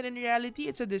humility when in reality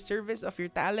it's a disservice of your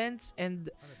talents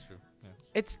and that's true.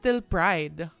 Yeah. It's still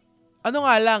pride. Ano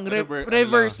nga lang,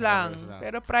 reverse lang.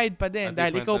 Pero pride pa din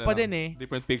dahil ikaw pa din eh.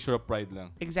 Different picture of pride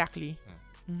lang. Exactly.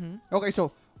 Okay,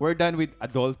 so we're done with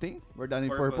adulting. We're done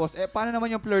with purpose. Paano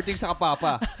naman yung flirting sa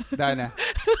kapapa, Danah?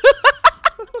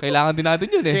 Kailangan din natin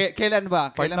yun eh. Kailan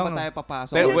ba tayo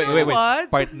papasok? Wait.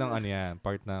 Part ng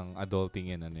Part ng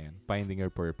adulting yan, finding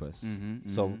your purpose.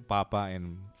 So, papa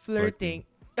and flirting.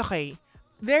 Okay.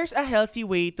 There's a healthy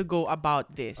way to go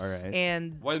about this. Alright.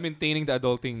 And while maintaining the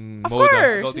adulting of mode. Of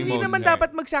course, hindi naman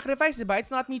dapat mag-sacrifice, diba? It's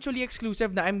not mutually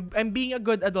exclusive na I'm being a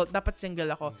good adult, dapat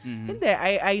single ako. Hindi.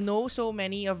 I know so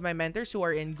many of my mentors who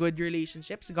are in good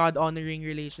relationships, God-honoring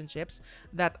relationships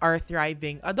that are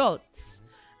thriving adults.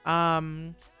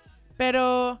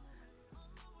 Pero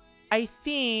I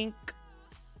think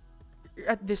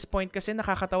at this point kasi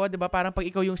nakakatawa, 'di ba? Parang pag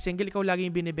ikaw yung single, ikaw lagi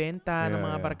yung binibenta ng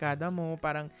mga barkada mo,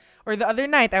 parang or the other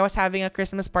night I was having a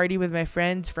Christmas party with my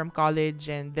friends from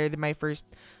college and they're my first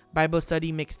Bible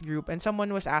study mixed group and someone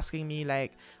was asking me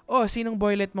like, "Oh, sinong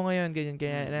boylet mo ngayon?"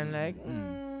 ganyan. And I'm like,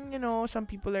 some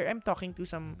people I'm talking to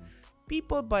some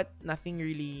people but nothing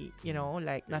really,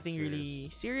 nothing really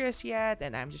serious yet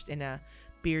and I'm just in a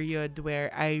period where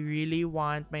I really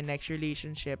want my next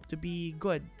relationship to be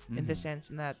good in the sense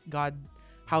that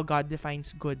how God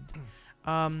defines good.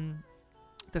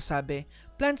 Tas sabi,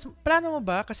 plano mo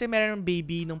ba? Kasi meron ng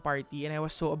baby nung party and I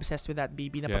was so obsessed with that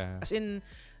baby na as in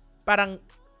parang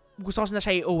gusto ko na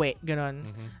siya iuwi, ganon.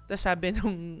 Tapos sabi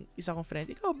nung isa kong friend,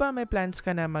 ikaw ba may plans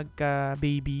ka na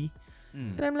magka-baby?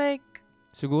 And I'm like,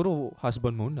 siguro,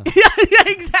 husband muna. yeah,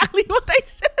 exactly what I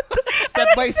said. Step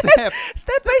by step.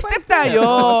 Step by step tayo.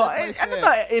 Ano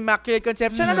to? Immaculate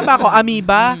conception? Ano ba ako?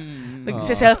 Amoeba?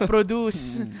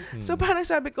 Nagse-self-produce. So parang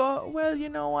sabi ko, well, you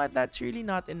know what? That's really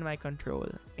not in my control.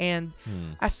 And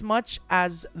as much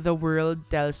as the world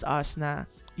tells us na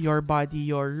your body,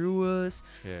 your rules,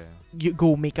 you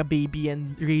go make a baby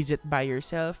and raise it by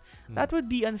yourself, that would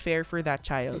be unfair for that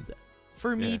child.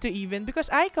 For me to even,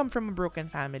 because I come from a broken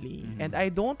family and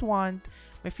I don't want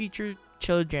my future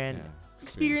children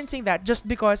experiencing that just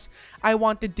because I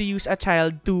wanted to use a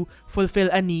child to fulfill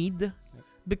a need,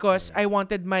 because I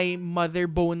wanted my mother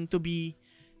bone to be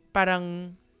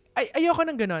parang, ayoko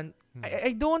ng ganon.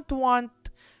 I don't want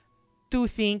to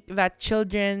think that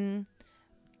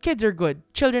kids are good.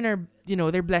 Children are,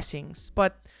 they're blessings.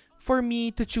 But for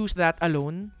me to choose that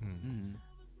alone,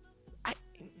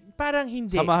 parang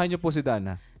hindi. Samahan niyo po si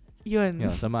Danah. Yun.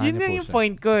 Samahan yun niyo po yung siya.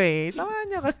 point ko eh. Samahan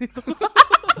niya kasi.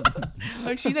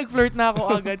 Nag-flirt na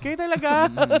ako agad. Kayo talaga.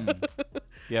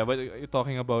 Yeah, but you're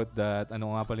talking about that.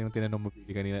 Ano nga pala yung tinanong mo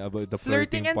kanina about the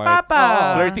Flirting and part.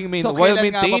 papa. Flirting So, while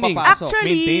kailan nga maintaining. mapapasok?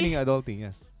 Actually, Maintaining adulting,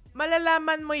 yes.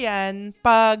 malalaman mo yan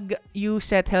pag you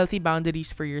set healthy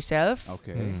boundaries for yourself.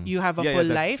 Okay. You have a full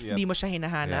life. Di mo siya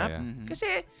hinahanap. Yeah. Kasi,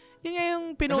 yun nga yung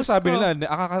pinost Kasi sabi ko.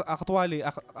 nila,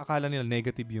 akala nila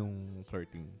negative yung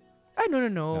flirting.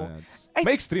 No.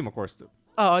 May extreme, of course.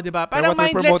 Oo, di ba? Parang what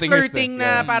we're mindless promoting is flirting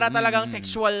that, na para talagang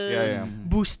sexual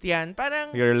boost yan. Parang,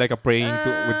 You're like praying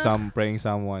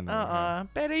someone.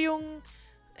 Pero yung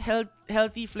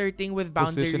healthy flirting with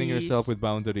boundaries. Positioning yourself with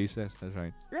boundaries. Yes, that's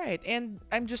right. Right. And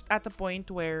I'm just at a point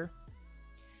where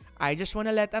I just want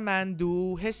to let a man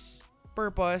do his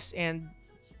purpose and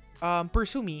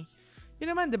pursue me.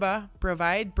 Yun naman, di ba?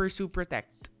 Provide, pursue,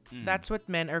 protect. That's what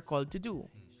men are called to do.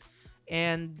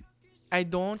 And I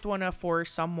don't want to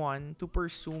force someone to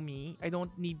pursue me. I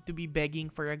don't need to be begging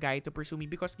for a guy to pursue me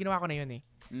because ginawa ko na yun eh.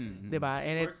 Di ba?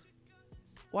 And it...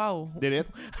 Wow. Did it?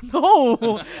 No!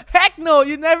 Heck no!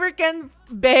 You never can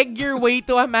beg your way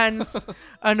to a man's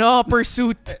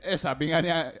pursuit. Sabi nga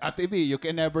niya, Ate B, you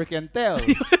never can tell.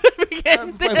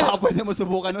 Can tell. Pwede mo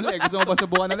subukan ulit. Gusto mo ba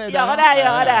subukan ulit? Yoko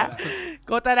na.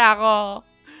 Kota na ako.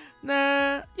 Na,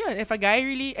 yun, if a guy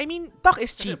really, talk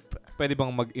is cheap. Pwede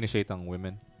bang mag-initiate ang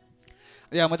women?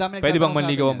 Yeah, madami Pwede bang nagtatanong sa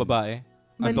manligaw akin ang babae?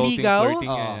 Manligaw?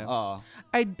 Adulting,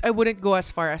 flirting. I wouldn't go as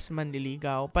far as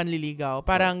panliligaw.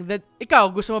 Parang,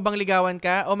 ikaw, gusto mo bang ligawan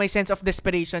ka? O may sense of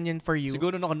desperation yun for you?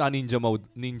 Siguro na ninja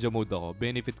mode ako.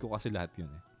 Benefit ko kasi lahat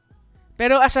yun eh.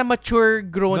 Pero as a mature,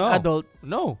 grown adult?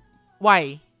 No.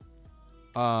 Why?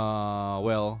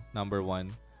 Well, number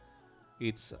one,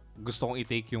 it's gusto kong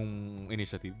i-take yung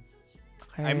initiative.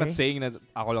 Okay. I'm not saying na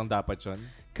ako lang dapat yun.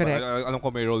 Correct. Alam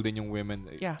ko may role din yung women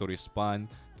Yeah. to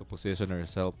respond, to position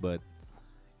herself, but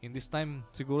in this time,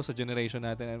 siguro sa generation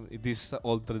natin, this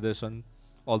old tradition,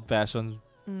 old-fashioned,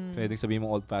 pwedeng sabihin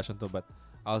mo old-fashioned to, but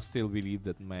I'll still believe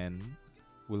that man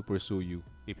will pursue you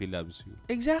if he loves you.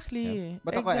 Exactly. Yeah.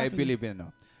 But ako, I believe in,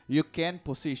 you can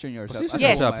position yourself.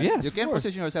 Yes, you can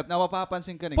position yourself. Na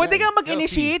mapapansin ka ni Pwede kang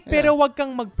mag-initiate, pero wag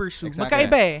kang mag-pursue. Exactly.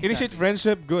 Magkaiba eh. Initiate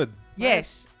friendship, good.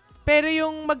 Yes. Pero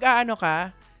yung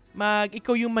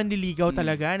ikaw yung manliligaw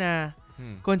talaga na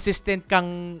consistent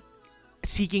kang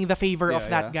seeking the favor of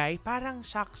that guy, parang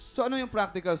shucks. So ano yung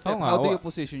practical step? How do you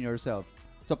position yourself?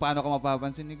 So paano ka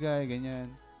mapapansin ni guy,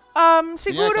 ganyan?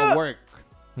 Siguro Ganyan ka work.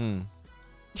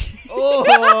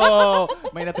 Oh!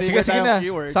 May na-trigger tayong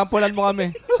keywords. Sampulan mo kami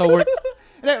sa work.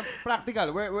 Practical.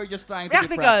 We're just trying to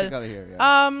be practical here.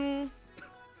 Yeah.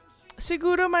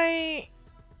 Siguro may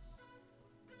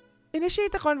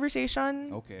initiate a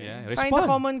conversation. Okay. Yeah, Find a respond.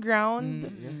 common ground.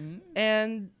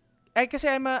 And kasi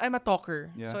I'm a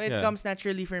talker. Yeah. So it comes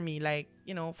naturally for me, like,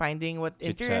 finding what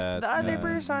interests the other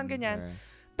person, ganyan.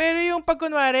 Pero yung pag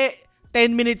kunwari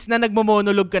 10 minutes na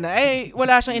nagmo-monologue ka na,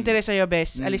 wala siyang interest sa'yo,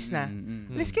 best. Alis na.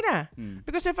 Alis ka na.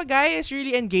 Because if a guy is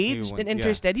really engaged and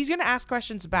interested, he's gonna ask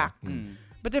questions back.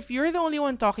 But if you're the only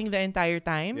one talking the entire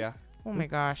time, oh my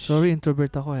gosh. Sorry,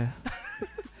 introvert ako eh.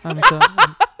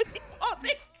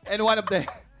 And one of the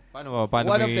Paano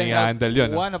i-handle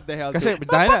yun? One of the health. Kasi,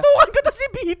 Danah, Patuwan ko to si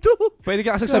Bito. pwede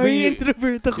ka kasi Sorry, sabihin,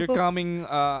 introvert ako. you're coming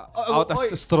out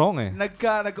as strong eh.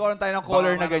 Nagkaroon tayo ng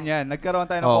caller na ganyan. Nagkaroon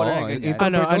tayo ng caller na ganyan.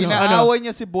 Ano? Inaaway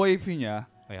niya si boyfriend niya.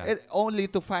 Ayan. Only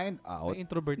to find out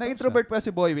Introvert na introvert pa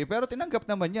si Boyfie. Pero tinanggap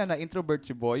naman niya na introvert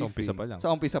si Boyfie.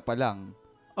 Sa umpisa pa lang.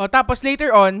 Tapos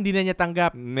later on, hindi na niya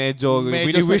tanggap. Medyo sa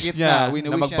wini-wish gitna, niya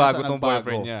na magbago tong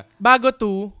boyfriend niya. Bago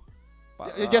to,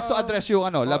 Just to address yung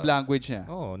love language niya.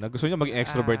 Oh, gusto niya maging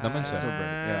extrovert naman siya.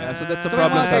 Yeah, so that's a So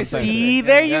problem mga- sometimes. See,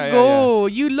 there you go.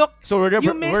 You look, So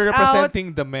you miss we're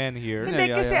representing the men here. Hindi,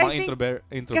 kasi I Mga think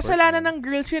introvert. kasalanan ng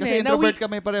girls yun Kasi na introvert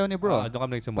kami pareho ni bro. Doon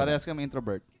kami nagsimula. Parehas kami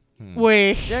introvert.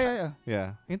 Wait.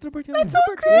 Yeah. Introvert yun. That's so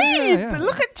great.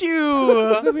 Look at you.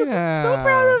 Yeah. So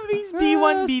proud of these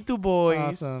B1, B2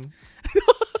 boys. Awesome.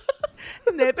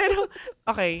 Hindi, pero,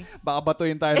 okay. Baka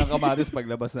batuin tayo ng kamatis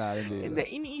paglabas natin dito. Hindi,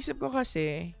 iniisip ko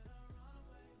kasi,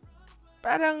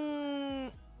 parang,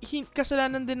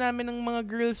 kasalanan din namin ng mga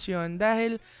girls yon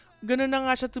dahil, ganun na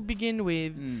nga siya to begin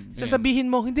with. Sasabihin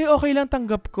mo, hindi, okay lang,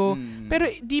 tanggap ko. Pero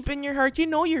deep in your heart, you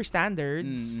know your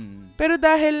standards. Pero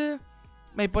dahil,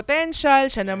 may potential,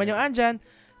 siya naman yung andyan,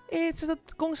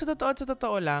 kung sa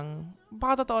totoo lang,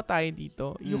 baka totoo tayo dito.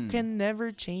 You can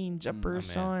never change a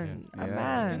person. A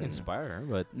man. You can inspire,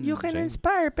 but You can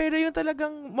inspire, pero yung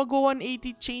talagang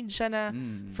mag-180 change siya na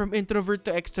from introvert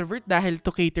to extrovert dahil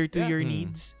to cater to your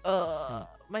needs.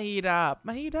 Mahirap.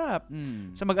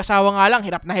 Sa mag-asawa nga lang,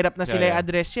 hirap na sila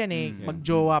i-address yan eh.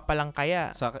 Magjowa pa lang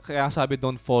kaya. Kaya sabi,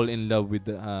 don't fall in love with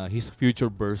his future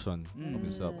version of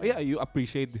himself. Yeah, you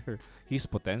appreciate his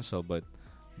potential, but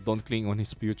don't cling on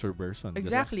his future version.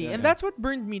 Exactly. And that's what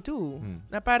burned me too.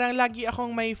 Na parang lagi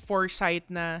akong may foresight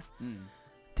na,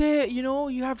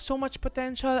 you have so much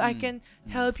potential. I can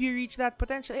help you reach that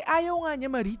potential. Ayaw nga niya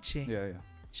ma-reach eh. Yeah.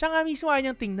 Siya nga mismo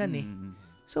ayaw niyang tingnan eh.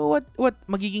 So what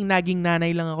magiging naging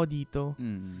nanay lang ako dito.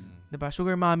 Diba?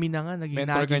 Sugar mommy na nga. Naging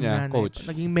mentor naging niya, nanay. coach.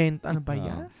 Naging ano ba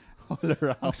yan? All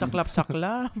around.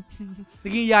 Saklap-saklap.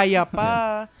 Naging yaya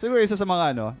pa. Siguro isa sa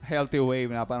mga healthy way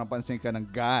na parang pansin ka ng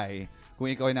guy kung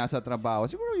ikaw ay nasa trabaho.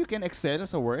 Siguro you can excel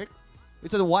sa work.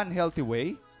 It's a one healthy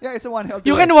way. Yeah, it's a one healthy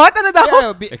way. You can what? Ano daw?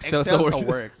 Yeah, excel sa sa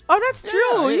work. Oh, that's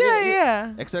true.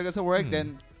 Yeah. Excel ka sa work,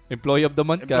 then Employee of the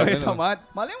month ka. employee naman.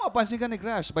 Malay mo, mapansin ka ni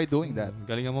Crush by doing that.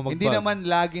 Galingan mo mag-bug. Hindi naman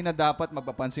lagi na dapat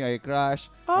mapapansin kay Crush.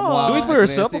 Oh. Do it for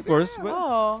yourself, of course.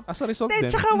 Oh. As a result Then,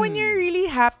 din. tsaka when you're really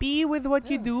happy with what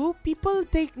you do, people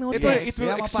take notice. It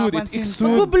will exude. It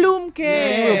exude. Mag-bloom ka.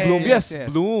 Yes. It will bloom. Yes, Yes.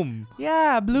 bloom.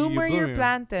 Yeah, bloom You where bloom you're here.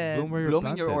 planted. Bloom where you're Bloom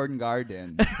in your planted. own garden.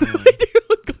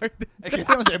 Garden. Kaya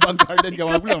naman sa ibang garden ka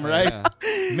mag-bloom, right? Yeah.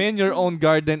 Man your own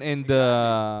garden and the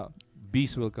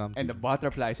bees will come. And the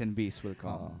butterflies and bees will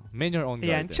come. Man your own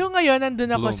Ayan. garden. So ngayon, nandun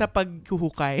ako Bloom. sa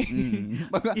paghuhukay.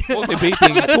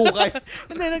 Cultivating.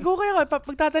 Hindi, naghukay ako.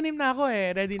 Pagtatanim na ako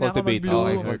eh. Ready na ako Cultivating. mag-bloom.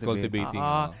 Okay, Cultivate. we're cultivating.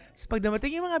 So pag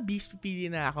dumating yung mga bees, pipili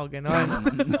na ako. Ganon.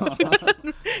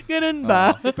 Ganon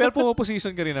ba? Pero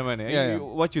position ka rin naman eh. Yeah.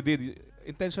 What you did,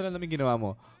 intentional naman ginawa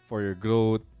mo for your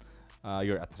growth.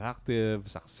 You're attractive,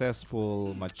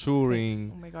 successful, maturing.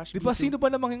 Oh my gosh. Di ba, me too. sino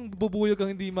ba namang bubuyog ang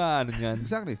hindi maano niyan?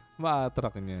 Exactly.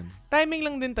 Ma-attract niyan. Timing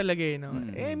lang din talaga eh, no?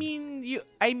 I mean,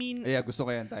 Yeah, gusto ko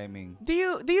yan timing. do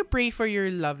you pray for your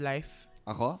love life?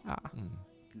 Ako? Ah.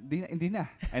 Hindi na.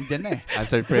 Andyan na eh.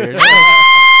 Answered prayer na.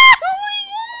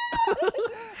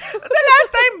 The last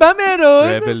time ba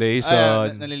meron?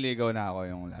 Revelation. Naliligaw na ako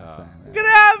yung last time.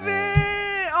 Grabe!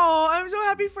 Oh, I'm so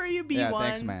happy for you, B1.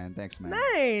 Yeah, thanks man.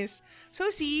 Nice. So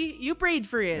see, you prayed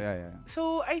for it. Yeah.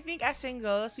 So I think as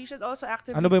singles, you should also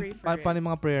actively Ano ba, pray for it. paano yung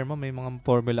mga prayer mo? May mga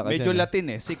formula ka Medyo dyan. Latin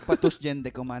eh. Sic patus gende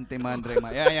comante mandre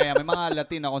ma. Yeah. May mga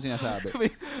Latin akong sinasabi.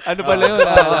 Ano pala yun?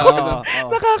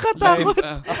 Nakakatakot.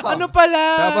 Ano pala?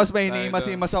 Tapos may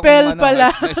inimas-imas ako. Spell pala.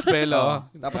 Spell,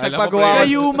 Tapos Alam mo, nagpagawa prayer.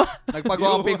 Kayuma.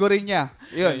 Nagpagawa ang figurin niya.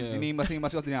 Yun, Yeah.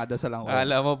 inimas-imas ko, dinadasal lang ko.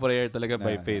 Alam mo, prayer talaga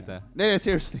by Yeah. faith. Hindi,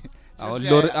 seriously. Ako,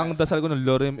 Seriously, ang dasal ko ng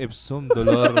lorem ipsum,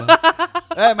 dolor.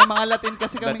 may mga Latin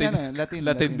kasi kami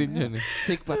Latin din yun eh.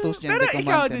 Sic patus gende Pero comante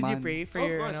ikaw, did you mandre. pray for Of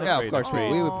your... course, ano? Yeah, of course. Pray.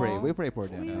 We pray for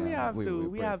them. We have to.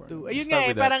 We pray have for to. them. Ayun Start nga eh,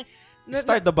 with that. parang...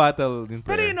 Start the battle in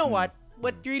prayer. Pero you know what?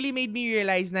 What really made me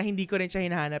realize na hindi ko rin siya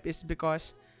hinahanap is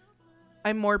because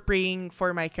I'm more praying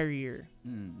for my career.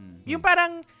 Yung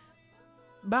parang,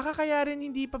 baka kaya rin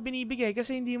hindi pa binibigay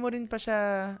kasi hindi mo rin pa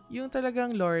siya, yung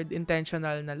talagang Lord,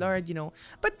 intentional na Lord,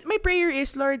 But my prayer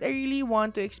is, Lord, I really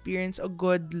want to experience a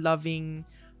good, loving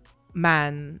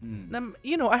man. Na,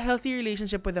 a healthy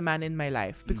relationship with a man in my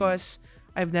life. Because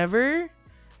I've never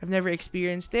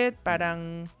experienced it.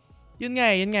 Parang, yun nga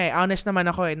eh, honest naman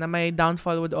ako na my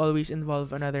downfall would always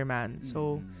involve another man.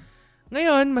 So,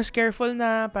 ngayon, mas careful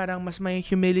na, parang mas may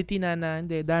humility na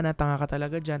hindi, Danah, tanga ka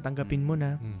talaga dyan, tanggapin mo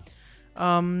na.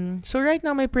 So right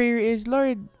now, my prayer is,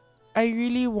 Lord, I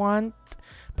really want,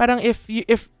 parang if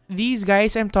these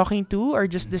guys I'm talking to are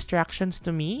just distractions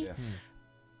to me,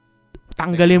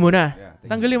 tanggalin mo na.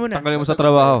 Tanggalin mo na. Tanggalin mo sa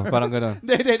trabaho. Parang gano'n.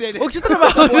 Hindi. Huwag sa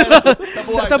trabaho.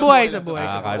 Sa buhay.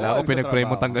 Akala ko pinag-pray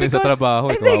mo tanggalin sa trabaho.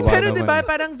 Hindi, Kawawa pero naman. diba,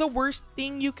 parang the worst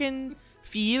thing you can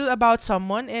feel about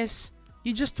someone is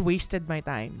you just wasted my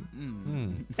time.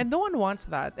 And no one wants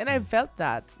that. And I've felt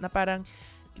that. Na parang,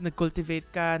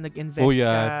 nag-cultivate ka, nag-invest ka. The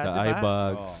diba? eye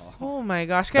bags. Oh my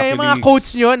gosh. Kaya yung mga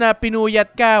quotes nyo na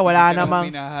pinuyat ka, wala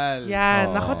namang... Yan.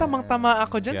 Ako, tamang-tama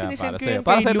ako dyan. Sinisend ko yun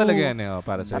para kay sa'yo Lou. talaga yan.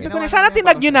 Para sa'yo. Sabi ko na, sana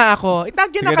tinag nyo na ako.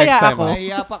 Itag nyo na kaya ako.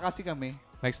 Nahiya pa kasi kami.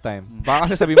 Next time. Baka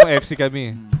kasi sabi mo FC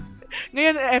kami.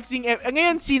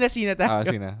 Ngayon, sina-sina tayo.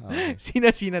 Sina. Okay.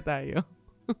 Sina-sina tayo.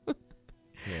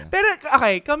 Yeah. Pero,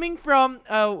 okay, coming from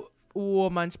a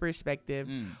woman's perspective,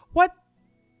 what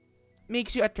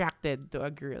makes you attracted to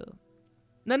a girl?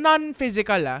 Na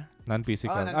non-physical,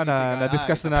 Non-physical. Non-physical.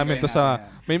 Na-discuss na namin to sa...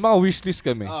 May mga wishlist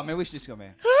kami. May wishlist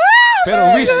kami. Pero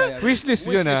wishlist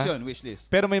yun,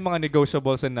 Wishlist. Pero may mga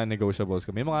negotiables and non-negotiables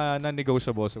kami. May mga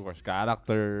non-negotiables, of course.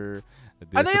 Character,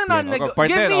 ano yung non-negotiable?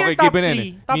 Give me your top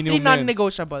 3. Top 3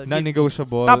 non-negotiable.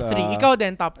 Non-negotiable. Top 3. Ikaw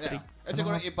din, top 3.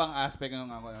 Siguro ibang aspect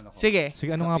ng ano ko. Sige,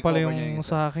 ano nga pala yung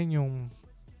sa akin,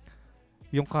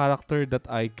 yung character that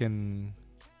I can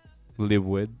live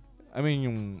with. I mean,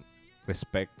 yung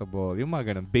respectable, yung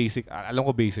mga ganun. Basic. Alam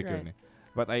ko basic yun eh.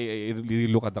 But I really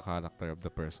look at the character of the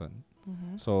person.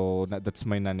 So, that's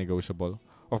my non-negotiable.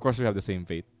 Of course, we have the same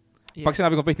faith. Yeah. Pag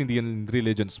sinabi ko faith, hindi yun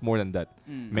religion. It's more than that.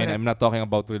 Man, I'm not talking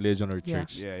about religion or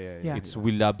church. Yeah. It's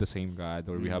we love the same God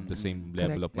or we have the same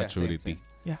level of maturity.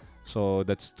 Yeah. So,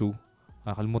 that's 2.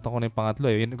 Kalimutan ko na yung pangatlo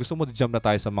eh. Gusto mo jump na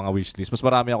tayo sa mga wishlist. Mas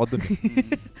marami ako dun eh.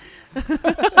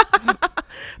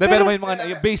 Pero may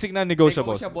mga basic na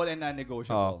negotiables. Negotiable and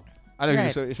non-negotiable.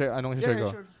 Anong i-share ko?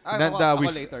 Ako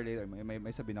later.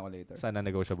 May sabihin ako later. Sa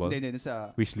non-negotiable? Hindi,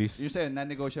 sa wishlist? Yung sa'yo,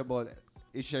 non-negotiable,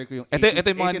 i-share ko yung ito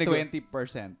yung mga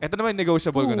 80-20%. Ito naman yung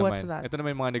negotiable ko naman. What's that? Ito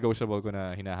naman yung mga negotiable ko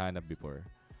na hinahanap before.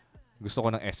 Gusto ko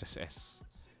ng SSS.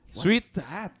 What's Sweet,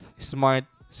 that? smart,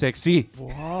 sexy.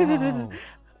 Wow.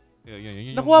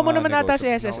 Yun nakuha mo naman ata si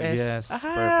SSS. Yes,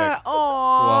 perfect.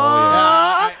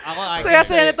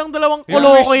 Saya-saya nitong dalawang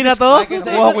kolokoy na to.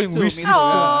 Nakuha ko yung wishlist ko.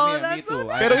 That's so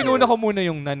nice. Pero inuna ko muna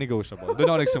yung non-negotiable.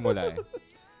 Doon ako nagsimula eh.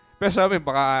 Pero sabi,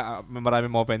 baka marami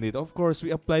mo open dito. Of course,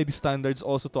 we apply the standards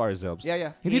also to ourselves.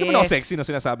 Yeah. Hindi naman ako sexy, no?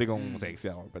 Sinasabi kong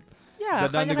sexy ako. But the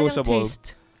non-negotiable,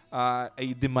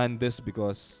 I demand this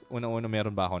because unang-una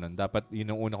meron ba ako nun? Dapat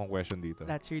yun yung una kong question dito.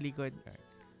 That's really good.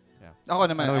 Yeah. Ako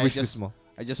naman, ano wishlist mo?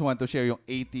 I just want to share yung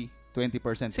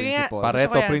 80-20% principle.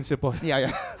 Pareto principle.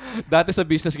 Yeah. Dati sa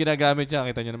business ginagamit niya,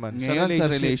 kita niyo naman. Ngayon sa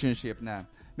relationship na.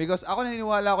 Because ako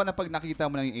naniniwala ako na pag nakita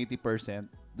mo lang yung 80%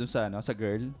 dun sa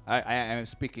girl, I am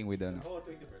speaking with 20%.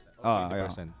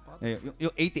 20%.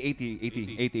 Yung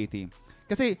 80-80.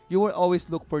 Kasi you will always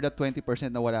look for that 20%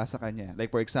 na wala sa kanya. Like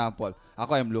for example,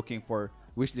 ako I'm looking for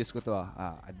wishlist ko to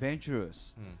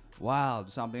adventurous.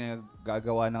 Wild, something na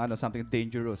gagawa ng something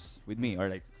dangerous with me or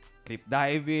like cliff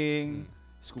diving,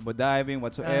 scuba diving,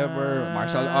 whatsoever,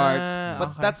 martial arts.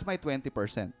 But that's my 20%.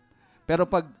 Pero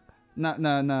pag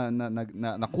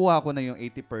nakuha ko na yung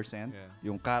 80%,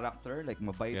 yung character, like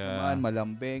mabait naman,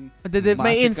 malambing,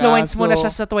 may influence mo na siya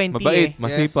sa 20. Mabait,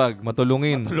 masipag,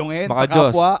 matulungin, sa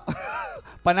kapwa,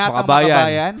 panatang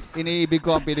makabayan, iniibig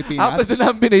ko ang Pilipinas. After the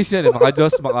combination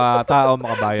maka-Diyos, maka-tao,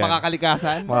 makabayan.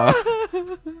 Makakalikasan.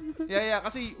 Yeah,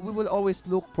 kasi we will always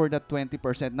look for that 20%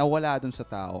 na wala dun sa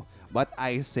tao. But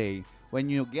I say, when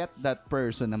you get that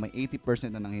person na may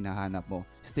 80% na nang hinahanap mo,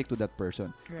 stick to that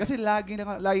person. Right. Kasi lagi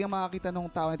ang makakita ng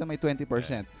tao nito may 20%.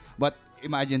 Yeah. But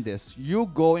imagine this,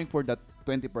 you going for that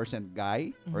 20%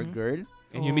 guy or girl,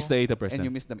 and you miss the 80%. And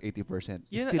you miss the 80%.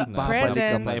 Still babalik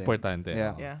ka na pa rin. importante.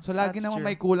 Yeah. So lagi naman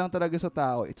may kulang talaga sa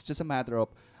tao. It's just a matter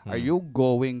of, are you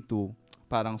going to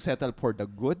parang settle for the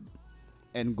good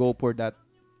and go for that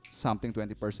something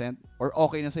 20%? Or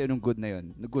okay na sa'yo nung good na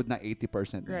yun? Good na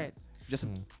 80%. Right. Just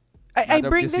I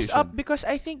bring this up because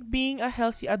I think being a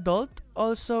healthy adult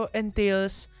also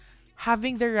entails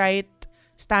having the right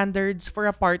standards for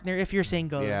a partner if you're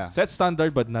single. Yeah. Set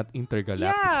standard but not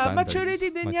intergalactic standards. Maturity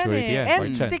din yan eh.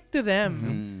 And stick to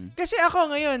them. Kasi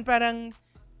ako ngayon parang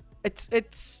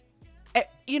it's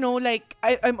you know, like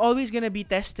I'm always gonna be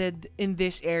tested in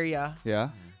this area.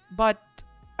 Yeah. But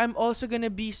I'm also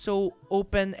gonna be so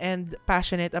open and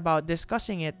passionate about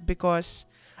discussing it because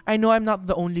I know I'm not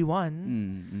the only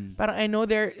one. Parang I know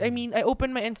I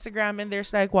open my Instagram and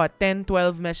there's like 10,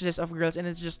 12 messages of girls and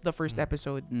it's just the first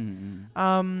episode.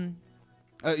 Would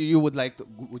you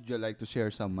like to share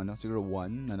some siguro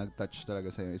one na nag-touch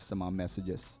talaga sa isa sa mga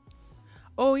messages?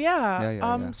 Oh yeah.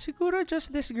 Siguro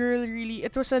just this girl really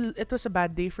it was a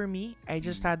bad day for me. I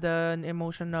just had an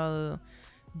emotional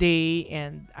day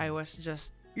and I was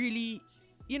just really,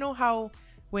 you know how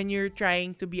when you're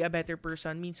trying to be a better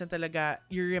person, minsan talaga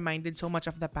you're reminded so much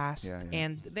of the past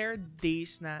and there are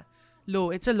days na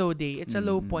low. It's a low day. It's a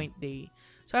low point day.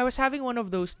 So I was having one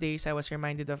of those days. I was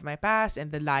reminded of my past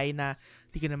and the lie na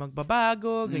di ka na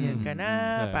magbabago, ganyan ka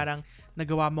na. Parang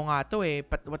nagawa mo nga to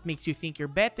but what makes you think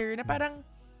you're better? Na parang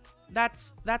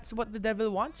that's what the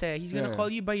devil wants He's gonna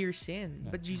call you by your sin.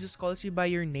 But Jesus calls you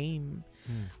by your name.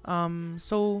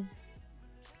 So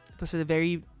it was a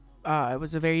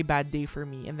very bad day for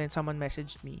me. And then someone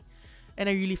messaged me.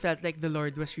 And I really felt like the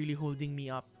Lord was really holding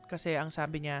me up. Kasi ang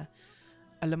sabi niya,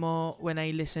 alam mo, when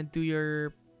I listened to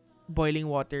your Boiling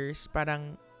Waters,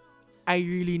 parang I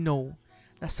really know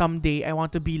na someday I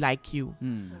want to be like you.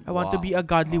 I want to be a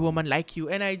godly woman like you.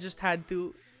 And I had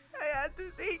to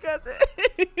say kasi.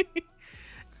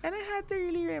 And I had to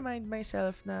really remind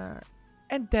myself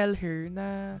and tell her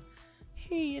na,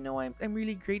 hey, I'm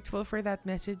really grateful for that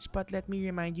message, but let me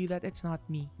remind you that it's not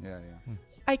me. Yeah.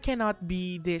 I cannot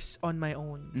be this on my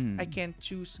own. I can't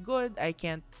choose good.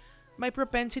 My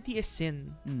propensity is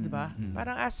sin. Diba?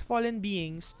 Parang as fallen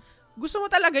beings, gusto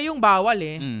mo talaga yung bawal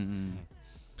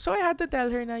So I had to tell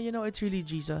her na, it's really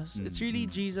Jesus. It's really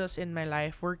Jesus in my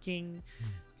life working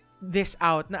this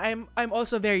out. Na I'm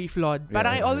also very flawed.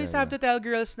 Parang I always have to tell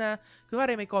girls na,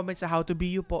 kunwari may comments sa how to be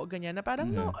you po, ganyan, na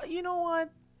parang, no, you know what?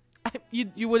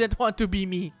 You wouldn't want to be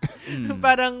me.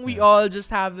 Parang we all just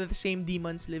have the same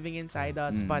demons living inside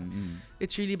us. But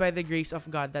it's really by the grace of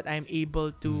God that I'm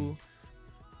able to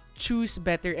choose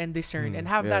better and discern and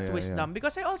have that wisdom.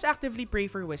 Because I also actively pray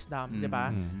for wisdom, diba?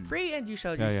 Pray and you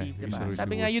shall receive, diba?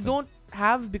 Sabi nga, you don't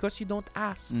have because you don't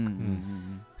ask.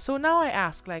 So now I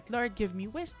ask, like, Lord, give me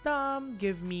wisdom,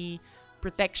 give me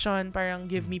protection, parang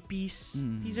give me peace.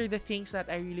 These are the things that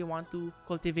I really want to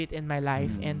cultivate in my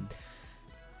life. And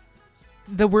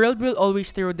the world will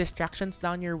always throw distractions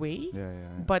down your way.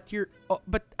 But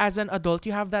as an adult,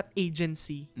 you have that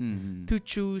agency to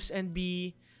choose and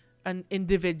be an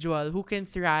individual who can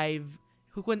thrive,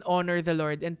 who can honor the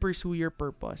Lord and pursue your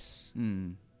purpose.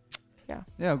 Yeah,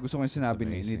 gusto ko yung sinabi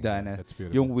ni Danah,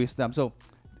 yung wisdom. So,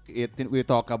 we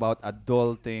talk about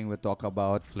adulting, we talk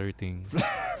about flirting,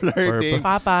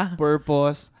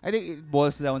 purpose. I think it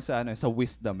boils down sa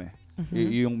wisdom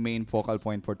yung main focal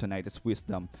point for tonight is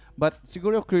wisdom. But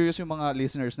siguro curious yung mga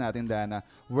listeners natin, Danah,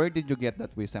 where did you get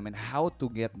that wisdom and how to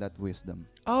get that wisdom?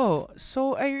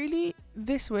 So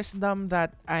this wisdom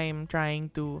that I'm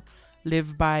trying to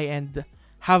live by and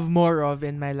have more of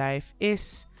in my life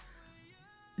is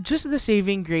just the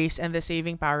saving grace and the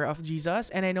saving power of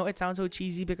Jesus. And I know it sounds so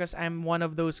cheesy because I'm one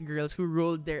of those girls who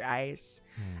rolled their eyes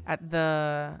at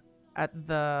the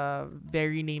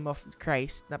very name of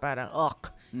Christ na parang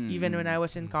even when I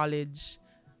was in college,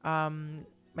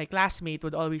 my classmate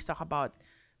would always talk about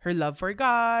her love for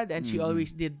God and she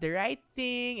always did the right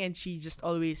thing and she just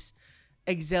always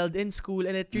excelled in school,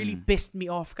 and it really pissed me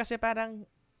off kasi parang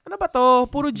ano ba to?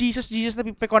 Puro Jesus na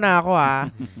pipiko na ako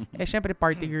syempre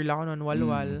party girl ako noon,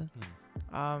 walwal.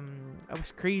 I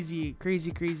was crazy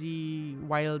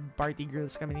wild party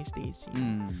girls kami ni Stacy.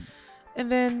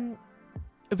 And then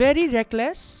very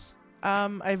reckless.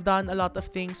 I've done a lot of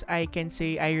things I can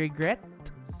say I regret.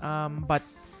 But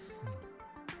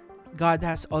God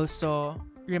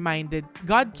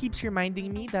keeps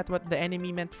reminding me that what the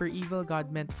enemy meant for evil,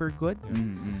 God meant for good.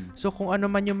 So kung ano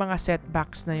man yung mga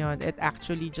setbacks na yon, it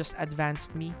actually just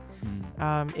advanced me.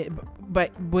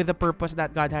 But with the purpose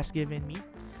that God has given me.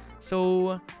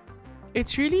 So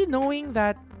it's really knowing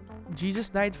that Jesus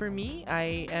died for me.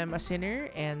 I am a sinner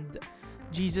and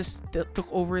Jesus took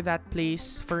over that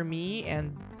place for me,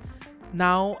 and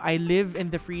now I live in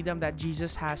the freedom that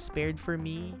Jesus has spared for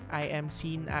me. I am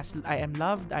seen as I am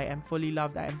loved, I am fully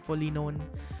loved, I am fully known.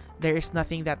 There is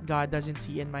nothing that God doesn't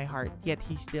see in my heart, yet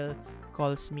He still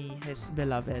calls me His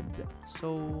beloved.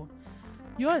 So,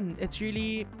 yun, it's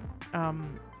really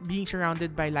being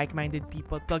surrounded by like-minded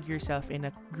people. Plug yourself in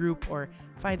a group or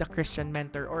find a Christian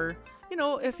mentor, or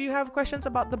if you have questions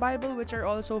about the Bible, which are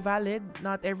also valid,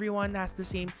 not everyone has the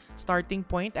same starting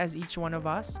point as each one of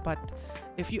us. But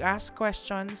if you ask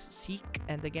questions, seek,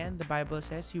 and again, the Bible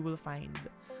says you will find.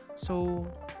 So,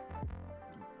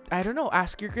 I don't know,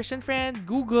 ask your Christian friend,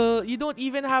 Google. You don't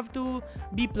even have to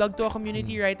be plugged to a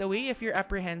community right away if you're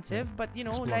apprehensive. But,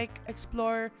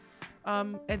 explore.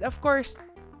 And of course,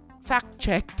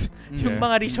 fact-checked yung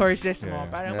mga resources mo.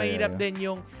 Parang mahirap din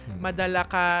yung madala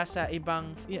ka sa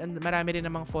ibang, marami rin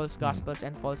namang false gospels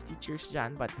and false teachers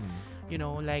dyan. But,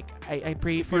 I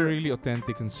pray if you're really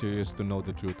authentic and serious to know the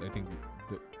truth, I think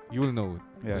you will know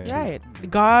it. Right.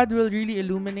 God will really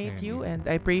illuminate you. And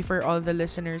I pray for all the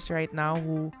listeners right now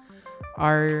who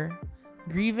are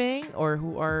grieving or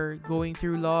who are going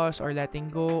through loss or letting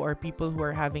go, or people who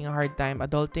are having a hard time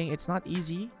adulting. It's not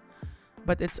easy.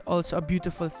 But it's also a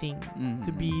beautiful thing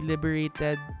to be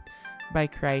liberated by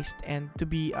Christ and to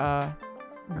be a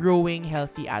growing,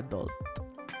 healthy adult.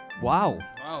 Wow.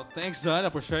 Wow, thanks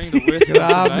Danah for sharing the wisdom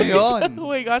Grabe tonight. yun. Oh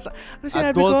my gosh. Ano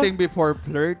sinabi Adulting ko? before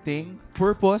flirting.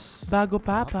 Purpose. Bago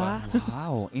papa.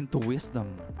 Wow. Into wisdom.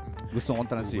 Gusto kong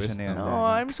transition na yun. Oh,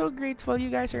 I'm so grateful. You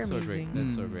guys are That's so great. amazing.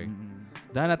 That's so great.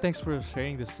 Danah, thanks for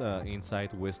sharing this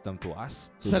insight, wisdom to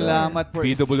us. To Salamat for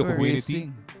BW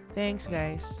community. Thanks,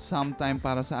 guys. Sometime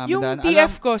para sa amin. Yung Dan.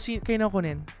 TF ko, kayo na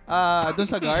kunin. Doon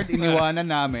sa guard, iniwanan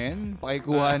namin.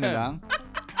 Pakikuha na lang.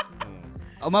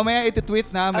 Mamaya iti-tweet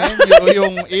namin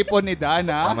yung ipon ni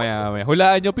Danah. Mamaya.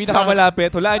 Hulaan nyo,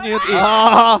 pinakamalapit. Hulaan nyo yung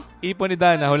ipon ni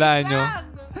Danah. Hulaan nyo.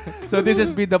 So this is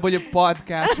BW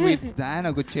Podcast with Danah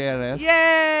Gutierrez.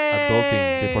 Yay! Adulting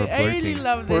before I flirting. really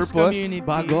love this Purpose, community.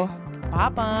 bago.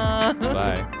 Papa!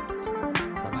 Bye.